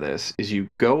come out of this is you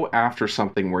go after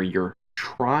something where you're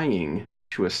trying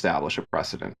to establish a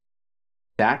precedent.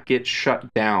 That gets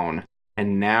shut down,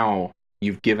 and now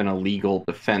you've given a legal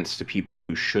defense to people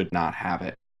who should not have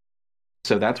it.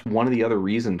 So that's one of the other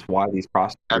reasons why these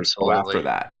prosecutors go after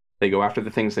that. They go after the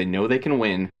things they know they can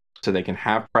win, so they can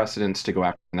have precedents to go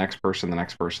after the next person, the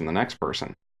next person, the next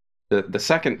person. The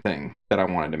second thing that I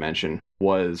wanted to mention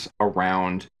was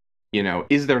around,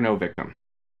 is there no victim?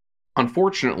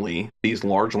 Unfortunately, these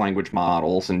large language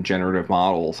models and generative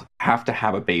models have to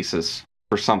have a basis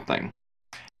for something.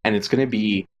 And it's going to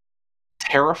be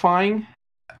terrifying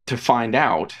to find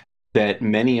out that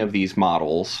many of these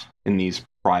models in these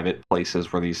private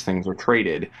places where these things are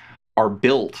traded are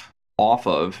built off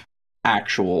of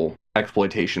actual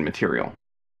exploitation material.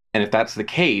 And if that's the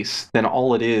case, then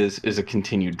all it is a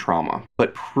continued trauma.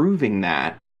 But proving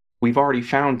that, we've already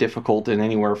found difficult in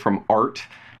anywhere from art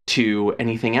to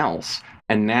anything else.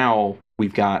 And now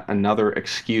we've got another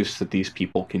excuse that these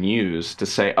people can use to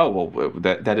say, oh, well,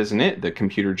 that isn't it. The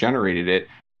computer generated it,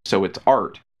 so it's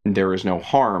art. And there is no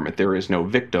harm. There is no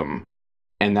victim.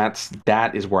 And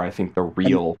that is where I think the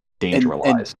real danger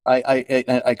lies.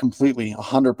 I completely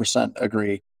 100%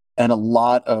 agree. And a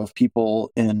lot of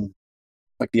people in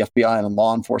like the FBI and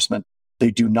law enforcement, they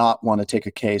do not want to take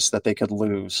a case that they could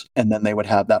lose, and then they would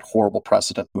have that horrible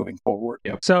precedent moving forward.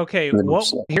 Yep. So, okay,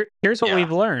 here's what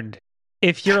we've learned.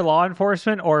 If you're law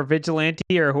enforcement or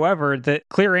vigilante or whoever, the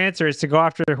clear answer is to go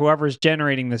after whoever's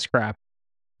generating this crap.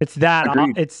 It's that.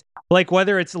 Agreed. It's like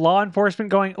whether it's law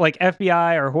enforcement going, like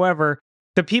FBI or whoever,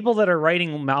 the people that are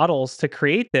writing models to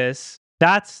create this,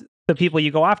 that's the people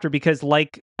you go after, because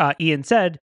like Ian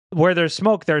said, where there's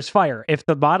smoke, there's fire. If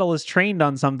the model is trained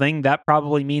on something, that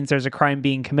probably means there's a crime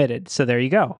being committed. So there you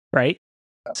go, right?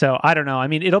 Yeah. So I don't know. I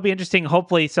mean, it'll be interesting.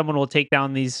 Hopefully someone will take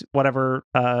down these whatever,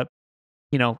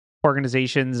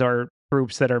 organizations or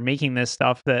groups that are making this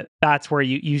stuff, that's where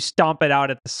you stomp it out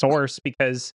at the source.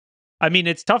 Because, I mean,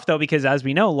 it's tough though, because as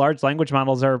we know, large language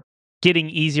models are getting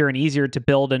easier and easier to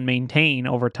build and maintain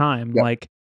over time. Yep. Like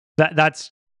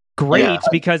that's great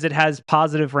because it has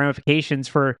positive ramifications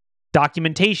for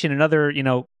documentation and other,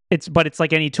 it's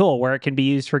like any tool where it can be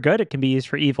used for good, it can be used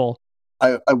for evil.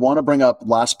 I want to bring up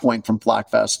last point from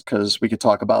Blackfest, because we could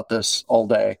talk about this all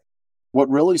day. What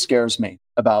really scares me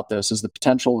about this is the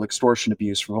potential of extortion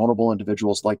abuse for vulnerable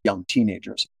individuals like young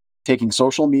teenagers, taking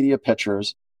social media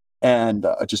pictures and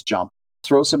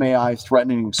throw some AI,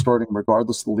 threatening and extorting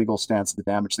regardless of the legal stance of the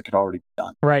damage that could already be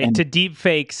done. Right, and to deep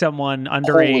fake someone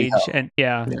underage. And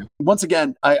Once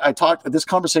again, I talked, this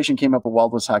conversation came up at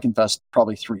Wild West Hacking Fest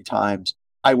probably 3 times.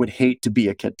 I would hate to be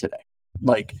a kid today.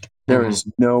 Like, there is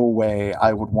no way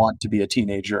I would want to be a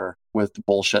teenager with the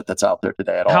bullshit that's out there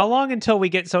today at all. How long until we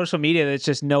get social media that's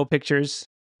just no pictures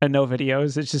and no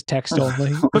videos? It's just text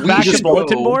only. But back to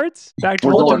bulletin boards? Back to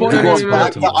bulletin boards?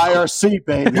 Back to IRC,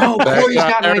 baby. No, Corey's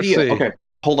got an idea. Okay,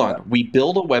 hold on. We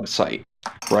build a website,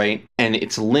 right? And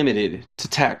it's limited to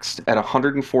text at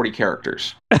 140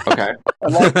 characters. Okay? I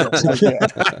like this.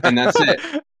 And that's it.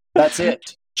 That's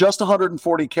it. Just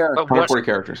 140 characters. 140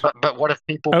 characters. But what if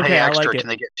people pay extra? Can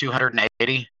they get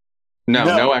 280?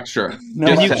 No extra.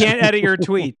 No, you can't edit your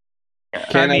tweet. You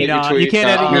can't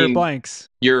edit your blanks.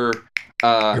 Your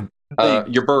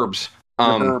burbs.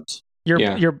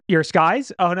 Your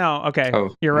skies? Oh no. Okay.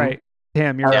 Oh. You're right.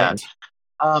 Damn, you're right.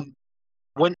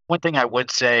 One thing I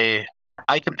would say,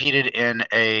 I competed in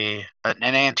an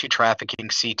anti-trafficking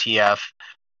CTF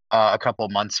a couple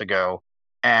of months ago,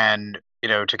 and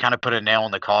to kind of put a nail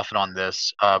in the coffin on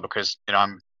this, because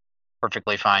I'm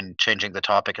perfectly fine changing the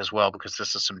topic as well, because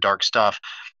this is some dark stuff.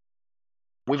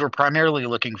 We were primarily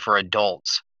looking for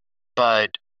adults,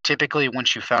 but typically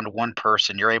once you found one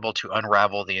person, you're able to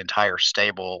unravel the entire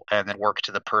stable and then work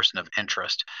to the person of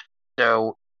interest.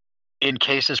 So in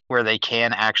cases where they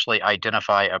can actually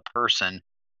identify a person,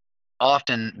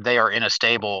 often they are in a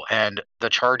stable and the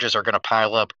charges are going to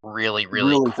pile up really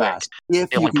quick. Fast.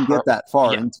 If you can get that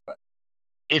far into it.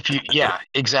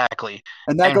 Exactly.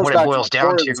 And that goes what back it boils to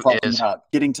down to is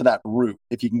getting to that root.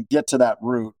 If you can get to that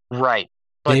root. Right.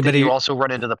 But then you also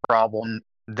run into the problem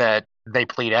that they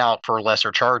plead out for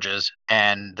lesser charges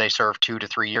and they serve 2 to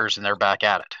 3 years and they're back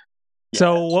at it.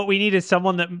 So what we need is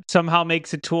someone that somehow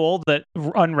makes a tool that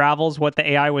unravels what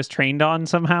the AI was trained on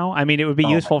somehow. I mean, it would be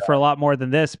useful for a lot more than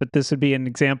this, but this would be an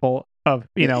example of,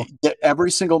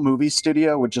 every single movie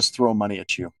studio would just throw money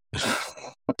at you.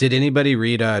 Did anybody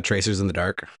read Tracers in the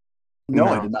Dark? No,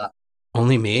 I did not.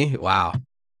 Only me? Wow.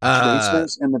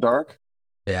 Tracers in the Dark?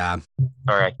 Yeah.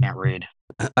 Sorry, I can't read.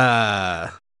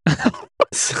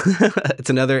 It's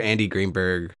another Andy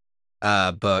Greenberg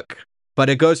book, but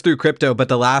it goes through crypto, but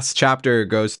the last chapter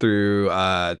goes through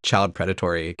child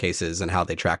predatory cases and how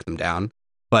they track them down.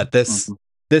 But this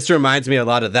reminds me a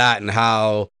lot of that, and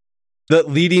how the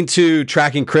leading to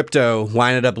tracking crypto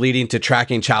winded up leading to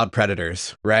tracking child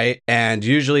predators, right? And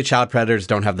usually child predators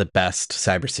don't have the best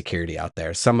cybersecurity out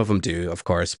there. Some of them do, of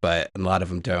course, but a lot of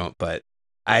them don't. But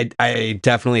I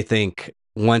definitely think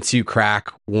once you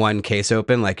crack one case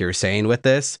open, like you were saying with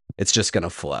this, it's just going to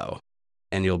flow,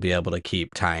 and you'll be able to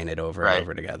keep tying it over and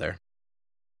over together.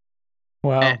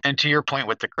 Wow. And to your point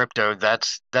with the crypto,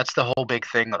 that's the whole big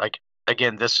thing. Like,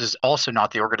 again, this is also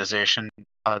not the organization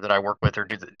that I work with or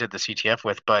did the CTF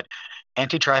with, but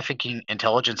Anti-Trafficking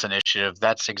Intelligence Initiative,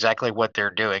 that's exactly what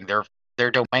they're doing.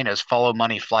 Their domain is follow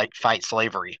money, fight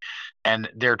slavery. And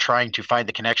they're trying to find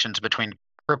the connections between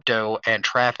crypto and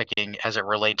trafficking as it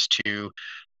relates to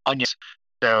onions.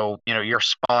 So, you're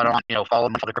spot on, follow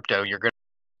them for the crypto. You're good.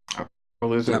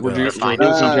 We're find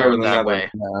it that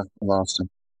way. Yeah, I lost him.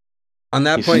 On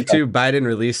that point, too, Biden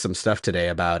released some stuff today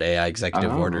about AI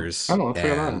executive orders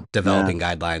and developing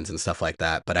guidelines and stuff like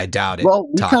that, but I doubt it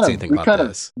talks anything about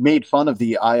this. Made fun of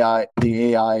the AI.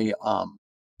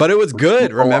 But it was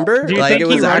good, remember? Do you think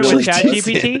he wrote it with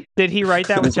ChatGPT? Did he write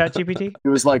that with ChatGPT? It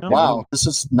was like, wow, this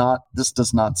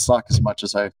does not suck as much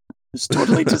as this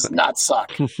totally does not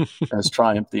suck, as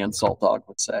Triumph the Insult Dog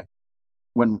would say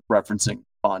when referencing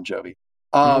Bon Jovi.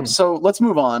 So let's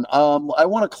move on. I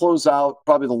want to close out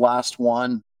probably the last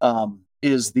one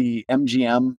is the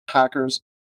MGM hackers.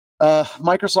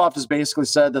 Microsoft has basically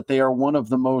said that they are one of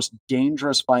the most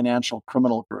dangerous financial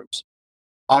criminal groups.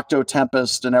 Octo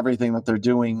Tempest and everything that they're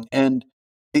doing. And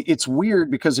it's weird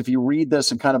because if you read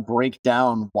this and kind of break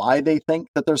down why they think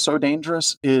that they're so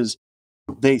dangerous, is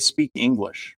they speak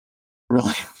English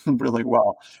really, really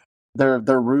well. Their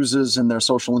ruses and their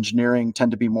social engineering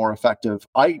tend to be more effective.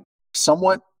 I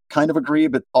somewhat kind of agree,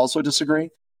 but also disagree.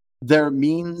 Their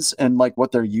means and like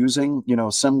what they're using,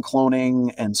 sim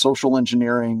cloning and social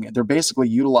engineering, they're basically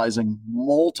utilizing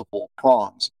multiple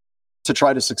prongs to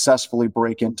try to successfully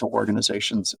break into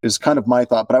organizations is kind of my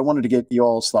thought, but I wanted to get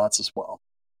y'all's thoughts as well.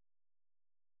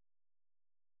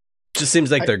 Just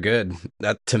seems like they're good.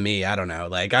 That to me, I don't know.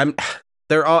 Like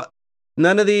they're all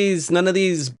none of these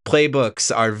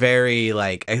playbooks are very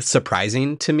like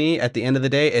surprising to me at the end of the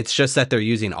day. It's just that they're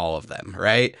using all of them,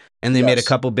 right? And they made a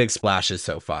couple big splashes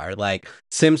so far, like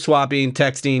SIM swapping,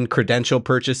 texting, credential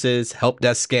purchases, help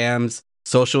desk scams,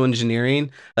 social engineering.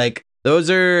 Like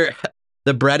those are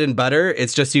the bread and butter.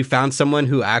 It's just you found someone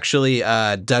who actually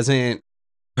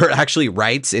actually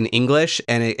writes in English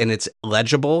and it's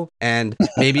legible, and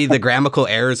maybe the grammatical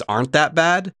errors aren't that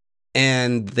bad,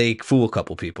 and they fool a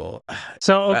couple people.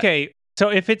 So okay, so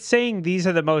if it's saying these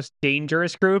are the most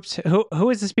dangerous groups,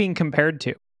 who is this being compared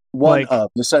to? You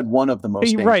said one of the most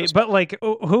dangerous. Right, but like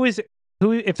who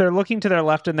if they're looking to their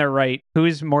left and their right, who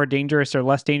is more dangerous or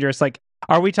less dangerous? Like,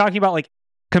 are we talking about like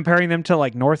comparing them to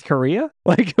like North Korea?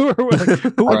 Like who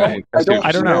right. I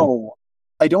don't know.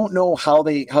 I don't know how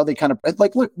they kind of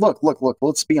like look.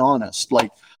 Let's be honest.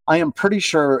 Like I am pretty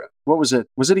sure. What was it?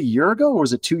 Was it a year ago or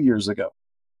was it 2 years ago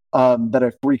that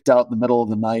I freaked out in the middle of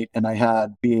the night and I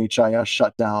had BHIS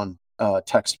shut down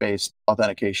text-based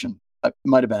authentication? It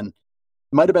might have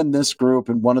been this group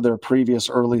in one of their previous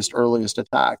earliest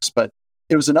attacks, but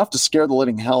it was enough to scare the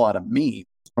living hell out of me.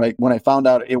 Right when I found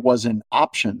out it was an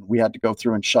option, we had to go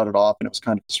through and shut it off, and it was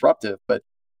kind of disruptive. But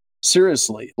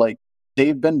seriously, like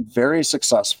they've been very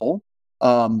successful.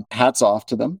 Hats off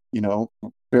to them.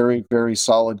 Very, very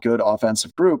solid, good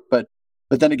offensive group. But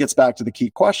then it gets back to the key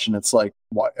question. It's like,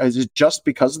 why is it just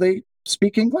because they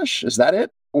speak English? Is that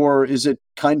it, or is it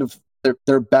kind of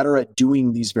they're better at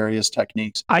doing these various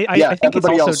techniques? I think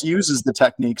everybody else uses the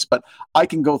techniques, but I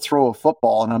can go throw a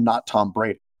football, and I'm not Tom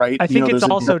Brady. Right? I think it's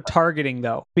also targeting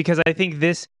though, because I think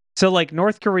so like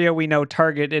North Korea, we know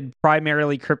targeted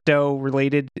primarily crypto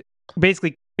related,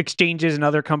 basically exchanges and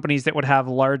other companies that would have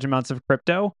large amounts of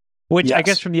crypto, which I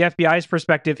guess from the FBI's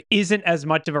perspective isn't as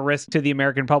much of a risk to the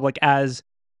American public as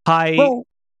high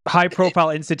profile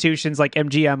institutions like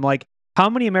MGM. Like how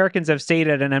many Americans have stayed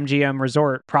at an MGM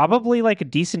resort? Probably like a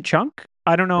decent chunk.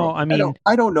 I don't know. I mean,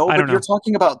 I don't know. But you're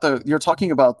talking about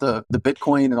the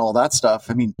Bitcoin and all that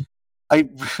stuff. I mean,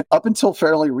 up until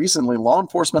fairly recently, law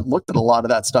enforcement looked at a lot of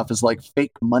that stuff as like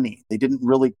fake money. They didn't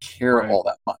really care all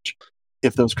that much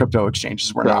if those crypto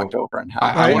exchanges were knocked over and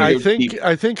hacked.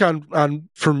 I think on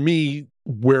for me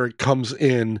where it comes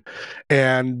in,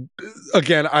 and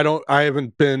again, I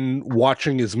haven't been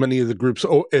watching as many of the groups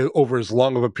over as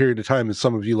long of a period of time as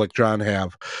some of you like John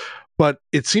have, but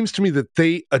it seems to me that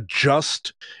they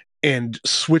adjust and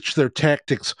switch their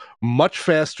tactics much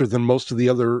faster than most of the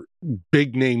other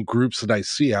big name groups that I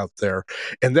see out there.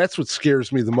 And that's what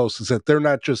scares me the most, is that they're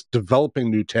not just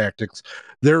developing new tactics,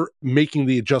 they're making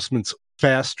the adjustments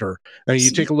faster. And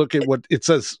you take a look at what it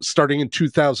says, starting in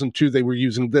 2002, they were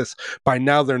using this. By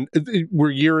now, we're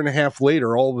a year and a half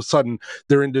later, all of a sudden,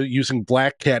 they're into using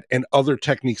Black Cat and other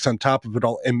techniques on top of it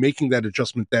all and making that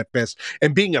adjustment that fast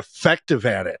and being effective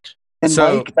at it. And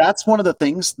Mike, that's one of the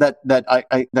things that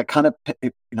kind of,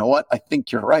 you know what? I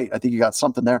think you're right. I think you got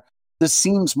something there. This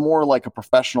seems more like a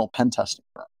professional pen testing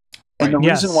firm. And the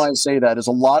reason why I say that is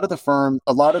a lot of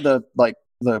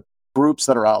the groups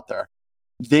that are out there,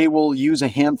 they will use a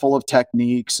handful of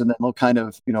techniques and then they'll kind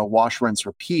of, wash, rinse,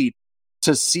 repeat.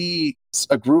 To see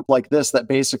a group like this that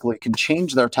basically can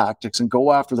change their tactics and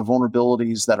go after the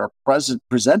vulnerabilities that are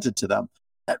presented to them,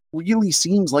 that really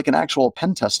seems like an actual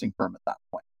pen testing firm at that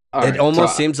point. It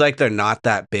almost seems like they're not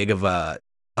that big of a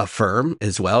firm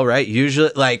as well, right? Usually,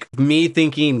 like me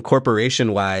thinking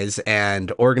corporation wise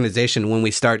and organization, when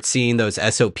we start seeing those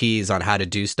SOPs on how to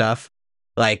do stuff,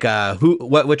 like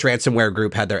which ransomware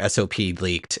group had their SOP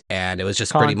leaked, and it was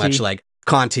just pretty much like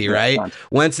Conti, right?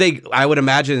 Conti. I would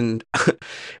imagine,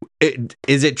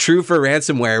 is it true for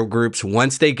ransomware groups?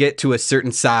 Once they get to a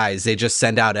certain size, they just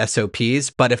send out SOPs.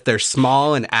 But if they're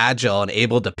small and agile and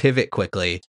able to pivot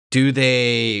quickly, do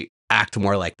they act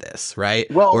more like this, right?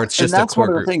 Well, or it's just and that's a core one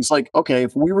of the group. things. Like, okay,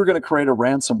 if we were going to create a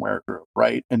ransomware group,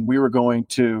 right, and we were going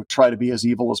to try to be as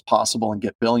evil as possible and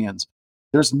get billions,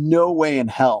 there's no way in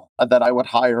hell that I would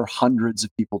hire hundreds of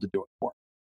people to do it for.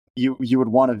 You would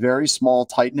want a very small,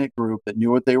 tight-knit group that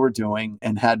knew what they were doing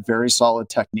and had very solid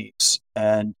techniques,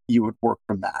 and you would work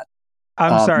from that.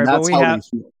 I'm sorry, but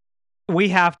we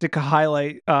have to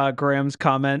highlight Graham's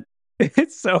comment.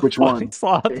 It's so Which funny, one?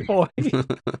 Sloth Boy.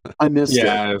 I missed it.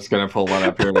 Yeah, I was going to pull that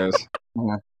up. Here it is.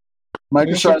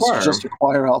 Microsoft just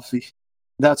acquire Alfie.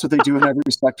 That's what they do in every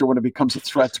sector when it becomes a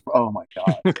threat to... Oh, my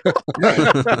God.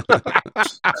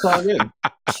 It's all good.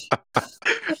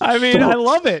 I mean, I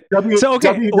love it.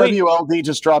 WWLD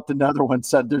just dropped another one,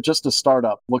 said they're just a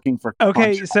startup looking for...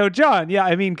 Okay, so John, yeah,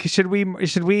 I mean, should we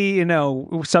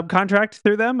subcontract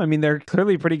through them? I mean, they're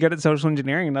clearly pretty good at social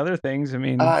engineering and other things. I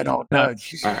mean... I don't know.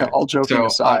 All joking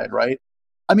aside, right?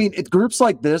 I mean, groups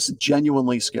like this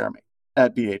genuinely scare me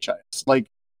at BHIS. Like,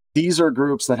 these are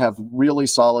groups that have really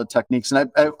solid techniques. And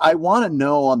I want to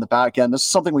know on the back end, this is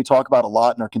something we talk about a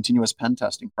lot in our continuous pen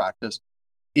testing practice,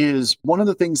 is one of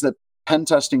the things that pen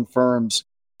testing firms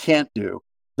can't do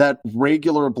that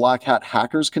regular black hat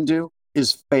hackers can do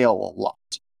is fail a lot.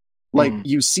 Like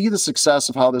you see the success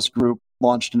of how this group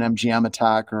launched an MGM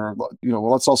attack, or,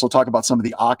 let's also talk about some of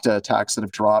the Okta attacks that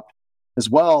have dropped as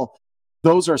well.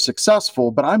 Those are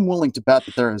successful, but I'm willing to bet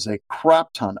that there is a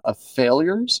crap ton of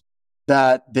failures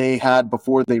that they had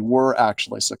before they were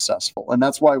actually successful. And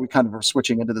that's why we kind of are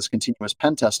switching into this continuous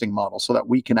pen testing model, so that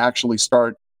we can actually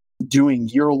start doing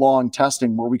year-long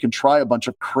testing where we can try a bunch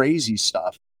of crazy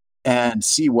stuff and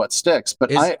see what sticks.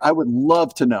 But I would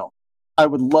love to know.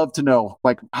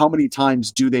 Like, how many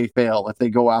times do they fail if they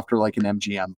go after like an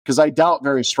MGM? Because I doubt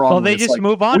very strongly. Well, they just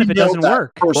move on if it doesn't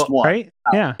work. First one, right?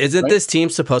 Yeah. Isn't this team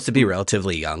supposed to be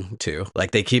relatively young too?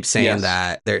 Like, they keep saying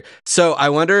that they're. So I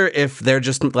wonder if they're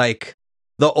just like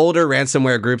the older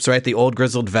ransomware groups, right? The old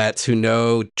grizzled vets who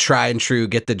know try and true,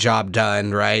 get the job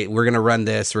done, right? We're going to run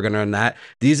this, we're going to run that.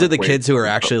 These are the kids who are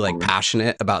actually like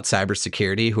passionate about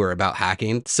cybersecurity, who are about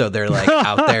hacking. So they're like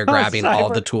out there grabbing all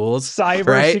the tools.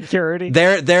 Cybersecurity.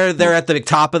 Right? They're at the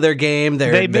top of their game.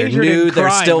 They're new.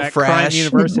 They're still fresh.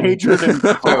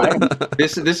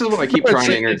 This is what I keep trying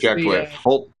to interject with.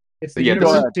 It's the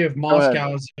University of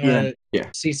Moscow's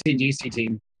CCDC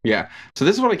team. Yeah. So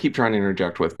this is what I keep trying to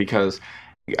interject with, because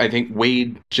I think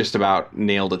Wade just about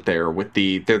nailed it there with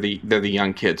they're the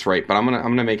young kids, right? But I'm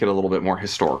gonna make it a little bit more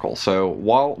historical. So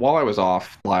while I was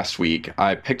off last week,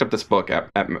 I picked up this book at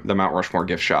the Mount Rushmore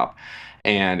gift shop,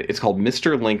 and it's called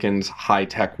Mr. Lincoln's High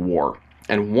Tech War.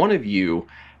 And one of you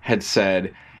had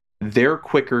said they're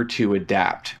quicker to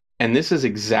adapt, and this is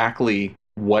exactly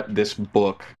what this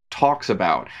book talks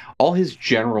about. All his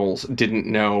generals didn't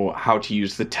know how to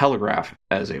use the telegraph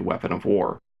as a weapon of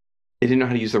war. They didn't know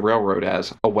how to use the railroad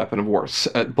as a weapon of war.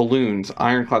 Balloons,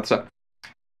 ironclad stuff.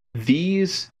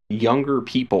 These younger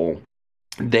people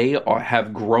they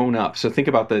have grown up. So think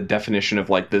about the definition of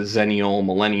like the Zennial,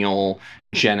 Millennial,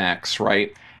 Gen X,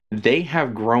 right? They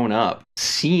have grown up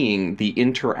seeing the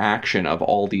interaction of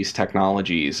all these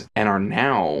technologies and are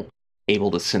now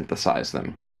able to synthesize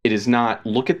them. It is not,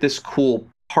 look at this cool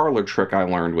parlor trick I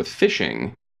learned with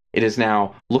phishing. It is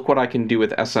now, look what I can do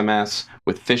with SMS,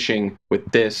 with phishing,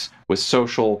 with this, with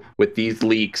social, with these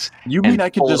leaks. You mean I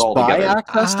could just buy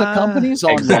access to companies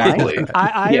online? Exactly.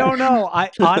 I don't know. I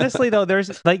honestly though,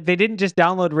 there's like they didn't just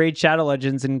download Raid Shadow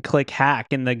Legends and click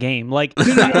hack in the game. Like,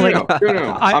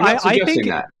 no. I'm not suggesting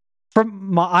that.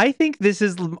 I think this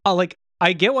is like,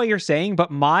 I get what you're saying,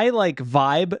 but my like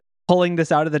vibe pulling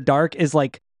this out of the dark is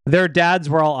like their dads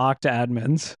were all Okta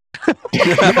admins.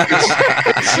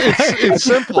 it's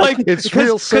simple. Like, it's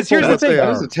real simple. Here's the thing.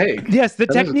 That is a take. Yes, the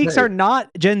techniques are not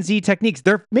Gen Z techniques.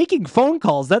 They're making phone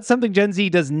calls. That's something Gen Z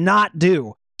does not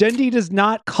do. Gen Z does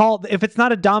not call. If it's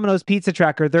not a Domino's pizza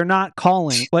tracker, they're not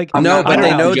calling. Like, no, but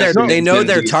they know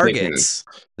their targets.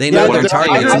 They know their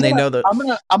targets, and they know that.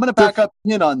 I'm gonna back up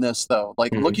in on this though.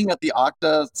 Like looking at the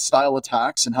Okta style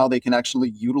attacks and how they can actually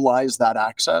utilize that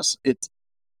access.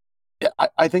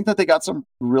 I think that they got some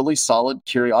really solid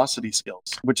curiosity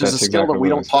skills, which is a skill that we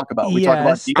don't talk about. We talk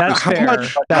about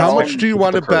how much do you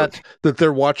want to bet that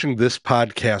they're watching this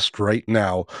podcast right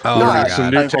now? Oh, some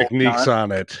new techniques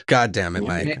on it. God damn it,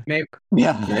 Mike. Maybe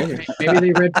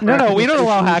they read. No, we don't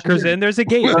allow hackers in. There's a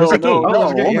gate. There's a gate.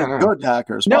 Only good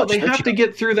hackers. No, they have to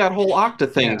get through that whole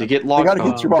Okta thing to get logged. They got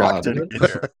to get through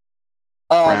Okta.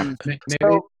 I'm going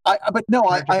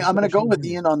to go with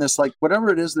Ian on this. Like, whatever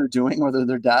it is they're doing, whether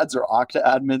their dads are Okta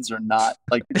admins or not,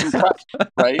 like, it's impressive,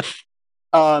 right?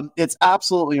 It's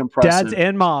absolutely impressive. Dads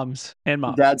and moms.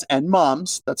 Dads and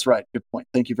moms. That's right. Good point.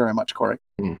 Thank you very much, Corey.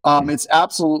 It's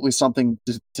absolutely something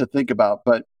to think about.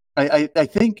 But I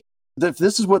think that if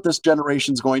this is what this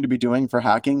generation's going to be doing for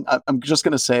hacking, I'm just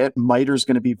going to say it, MITRE's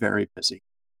going to be very busy.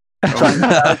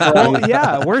 Well,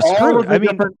 yeah, we're screwed. All the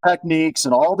different techniques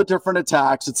and all the different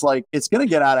attacks. It's like it's going to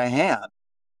get out of hand.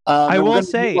 I will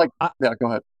say, yeah, go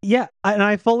ahead. Yeah, and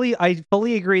I fully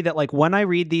agree that like when I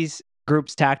read these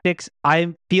groups' tactics,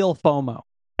 I feel FOMO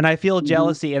and I feel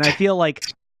jealousy, and I feel like,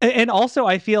 and also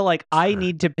I feel like I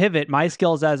need to pivot my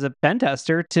skills as a pen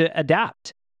tester to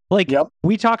adapt. Like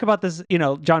we talk about this,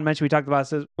 John mentioned we talked about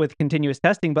this with continuous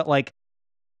testing, but like,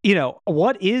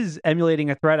 what is emulating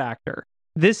a threat actor?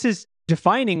 This is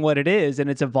defining what it is, and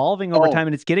it's evolving over time,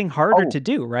 and it's getting harder to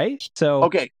do, right? So,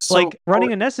 like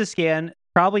running a Nessus scan,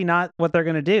 probably not what they're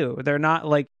going to do. They're not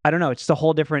like, I don't know, it's just a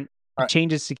whole different,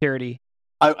 changes security.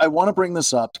 I want to bring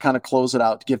this up to kind of close it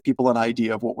out, to give people an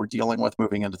idea of what we're dealing with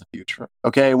moving into the future,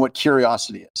 okay, and what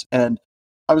curiosity is. And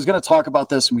I was going to talk about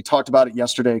this, and we talked about it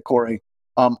yesterday, Corey.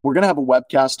 We're going to have a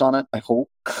webcast on it, I hope,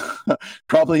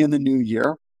 probably in the new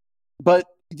year. But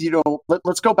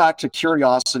let's go back to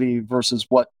curiosity versus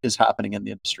what is happening in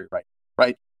the industry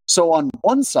right? So on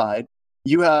one side,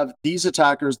 you have these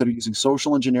attackers that are using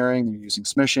social engineering, they're using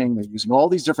smishing, they're using all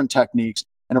these different techniques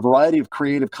and a variety of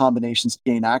creative combinations to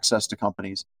gain access to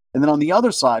companies. And then on the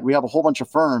other side, we have a whole bunch of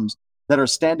firms that are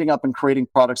standing up and creating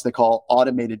products they call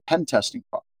automated pen testing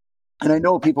products. And I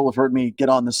know people have heard me get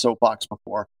on this soapbox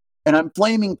before, and I'm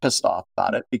flaming pissed off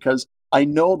about it because I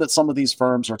know that some of these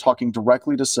firms are talking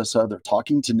directly to CISA, they're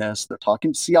talking to NIST, they're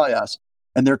talking to CIS,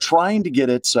 and they're trying to get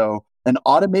it so an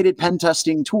automated pen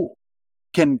testing tool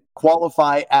can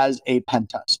qualify as a pen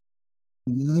test.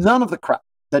 None of the crap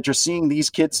that you're seeing these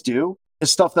kids do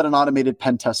is stuff that an automated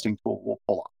pen testing tool will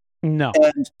pull off. No.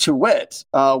 And to wit,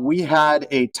 we had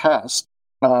a test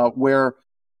where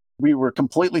we were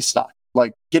completely stuck,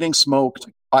 like getting smoked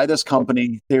by this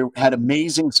company. They had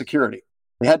amazing security.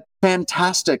 They had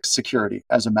fantastic security,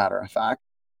 as a matter of fact.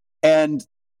 And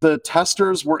the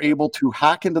testers were able to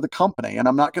hack into the company. And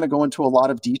I'm not going to go into a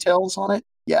lot of details on it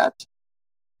yet,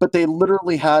 but they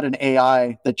literally had an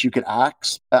AI that you could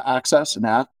access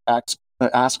and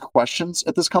ask questions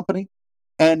at this company.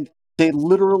 And they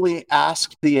literally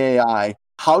asked the AI,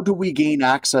 how do we gain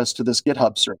access to this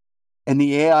GitHub server? And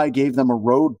the AI gave them a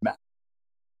roadmap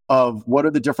of what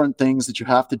are the different things that you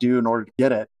have to do in order to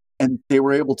get it. And they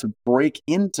were able to break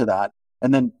into that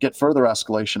and then get further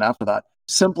escalation after that,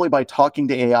 simply by talking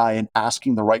to AI and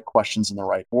asking the right questions in the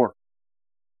right order.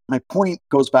 My point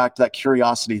goes back to that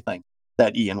curiosity thing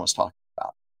that Ian was talking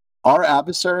about. Our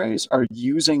adversaries are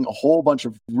using a whole bunch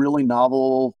of really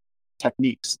novel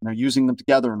techniques, and they're using them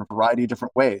together in a variety of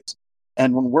different ways.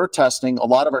 And when we're testing, a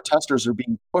lot of our testers are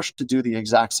being pushed to do the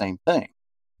exact same thing.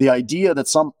 The idea that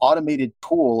some automated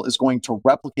tool is going to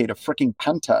replicate a freaking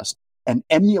pen test and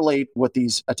emulate what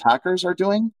these attackers are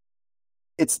doing,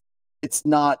 it's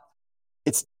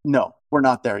No, we're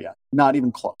not there yet. Not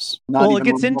even close. It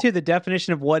gets into the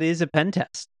definition of what is a pen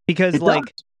test, because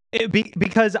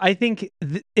because I think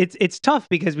it's tough,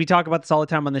 because we talk about this all the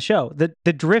time on the show.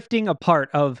 The drifting apart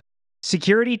of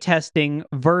security testing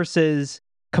versus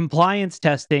compliance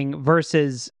testing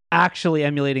versus actually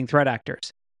emulating threat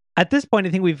actors. At this point, I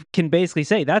think we can basically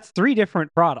say that's 3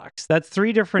 different products. That's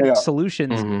 3 different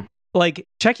solutions. Mm-hmm. Like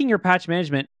checking your patch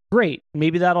management, great.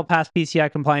 Maybe that'll pass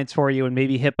PCI compliance for you, and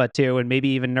maybe HIPAA too, and maybe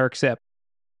even NERC-CIP.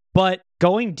 But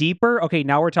going deeper, okay,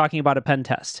 now we're talking about a pen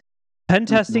test. Pen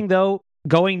testing, though,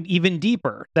 going even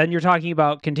deeper, then you're talking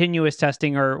about continuous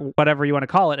testing, or whatever you want to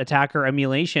call it, attacker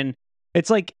emulation. It's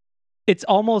like, it's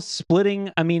almost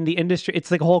splitting, the industry.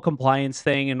 It's like a whole compliance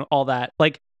thing and all that.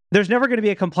 Like, there's never going to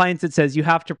be a compliance that says you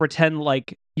have to pretend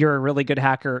like you're a really good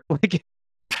hacker. Like,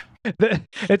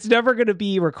 it's never going to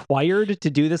be required to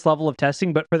do this level of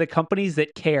testing, but for the companies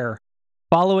that care,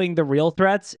 following the real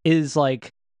threats is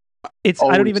like, it's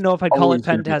always, I don't even know if I'd call it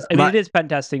pen test. It is pen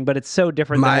testing, but it's so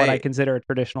different than what I consider a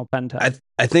traditional pen test.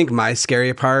 I think my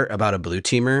scary part about a blue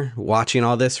teamer watching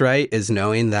all this, right, is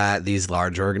knowing that these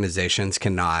large organizations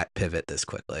cannot pivot this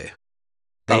quickly.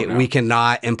 We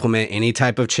cannot implement any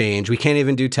type of change. We can't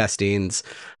even do testings.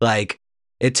 Like,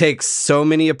 it takes so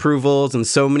many approvals and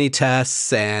so many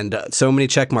tests and so many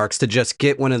check marks to just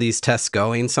get one of these tests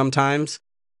going sometimes.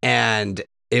 And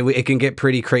it can get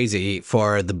pretty crazy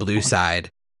for the blue side.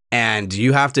 And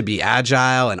you have to be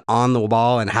agile and on the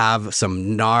ball and have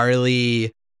some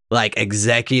gnarly, like,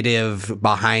 executive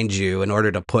behind you in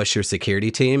order to push your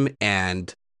security team.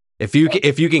 And if you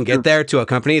can get there to a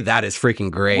company, that is freaking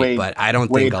great. Wade, but I don't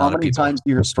think a lot of people. How many times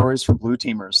do you hear stories from blue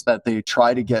teamers that they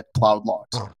try to get cloud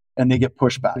logs and they get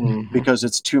pushback because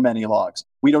it's too many logs?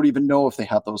 We don't even know if they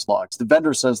have those logs. The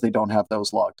vendor says they don't have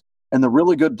those logs. And the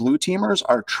really good blue teamers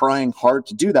are trying hard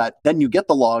to do that. Then you get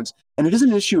the logs, and it isn't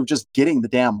an issue of just getting the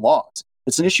damn logs.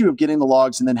 It's an issue of getting the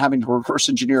logs and then having to reverse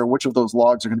engineer which of those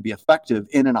logs are going to be effective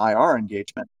in an IR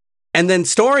engagement. And then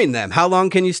storing them. How long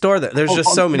can you store them? There's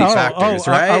just so many factors,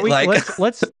 right?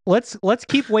 Let's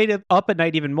keep Wade up at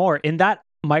night even more. In that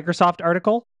Microsoft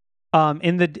article,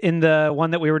 in the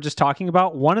one that we were just talking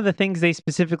about, one of the things they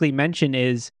specifically mention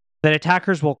is that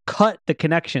attackers will cut the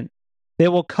connection. They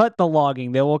will cut the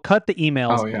logging. They will cut the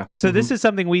emails. Oh, yeah. So this is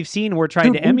something we've seen we're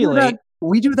trying to emulate.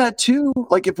 We do that too.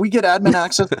 Like, if we get admin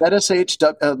access to NetSH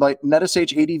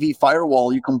ADV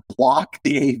firewall, you can block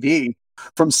the AV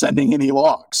from sending any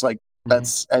logs. Like,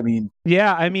 that's,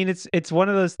 it's one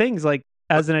of those things, like,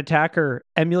 as an attacker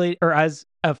as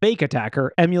a fake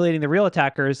attacker emulating the real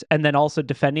attackers and then also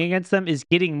defending against them is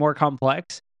getting more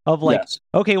complex. Of like,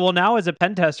 okay, well, now as a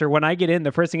pen tester, when I get in,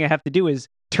 the first thing I have to do is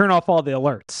turn off all the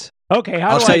alerts. Okay,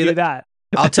 how do I do that?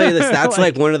 I'll tell you this, that's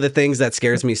like one of the things that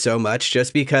scares me so much,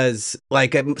 just because,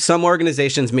 like, some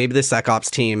organizations, maybe the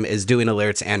SecOps team is doing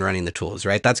alerts and running the tools,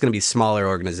 right? That's going to be smaller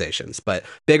organizations, but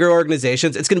bigger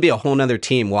organizations, it's going to be a whole nother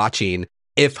team watching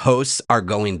if hosts are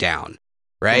going down,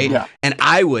 right? Yeah.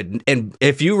 And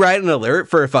if you write an alert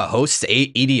for if a host's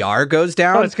EDR goes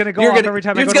down, it's going to go off every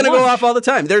time. It's going to go off all the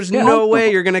time. There's no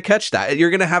way you're going to catch that. You're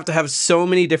going to have so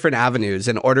many different avenues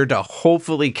in order to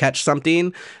hopefully catch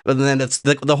something. But then it's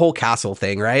the whole castle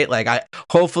thing, right? Like,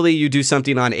 hopefully you do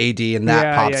something on AD and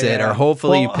that pops it, or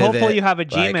hopefully you pivot. Hopefully you have a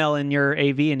Gmail in your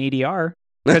AV and EDR.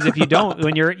 Because if you don't,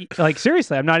 when you're like,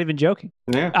 seriously, I'm not even joking.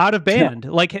 Yeah. Out of band,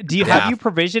 like, have you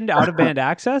provisioned out of band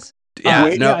access? Yeah,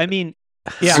 Yeah, I mean,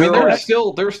 there's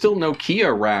still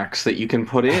Nokia racks that you can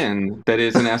put in that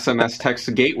is an SMS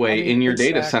text gateway in your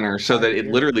data center, so that it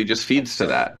literally just feeds to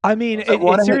that. I mean,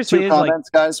 it seriously is comments,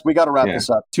 guys. We got to wrap this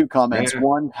up. 2 comments. Yeah.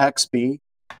 One, Hex B,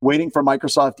 waiting for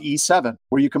Microsoft E7,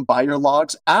 where you can buy your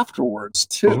logs afterwards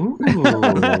too.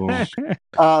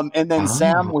 And then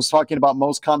Sam was talking about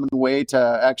most common way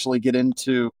to actually get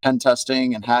into pen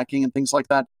testing and hacking and things like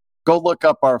that. Go look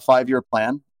up our 5-year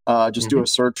plan. Just do a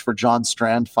search for John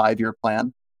Strand 5-year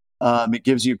plan. It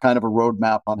gives you kind of a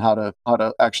roadmap on how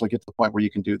to actually get to the point where you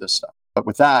can do this stuff. But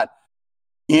with that,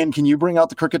 Ian, can you bring out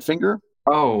the crooked finger?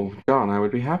 Oh, John, I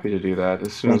would be happy to do that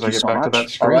as soon as I get back to that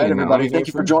screen. All right, everybody, thank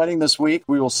you for joining this week.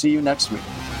 We will see you next week.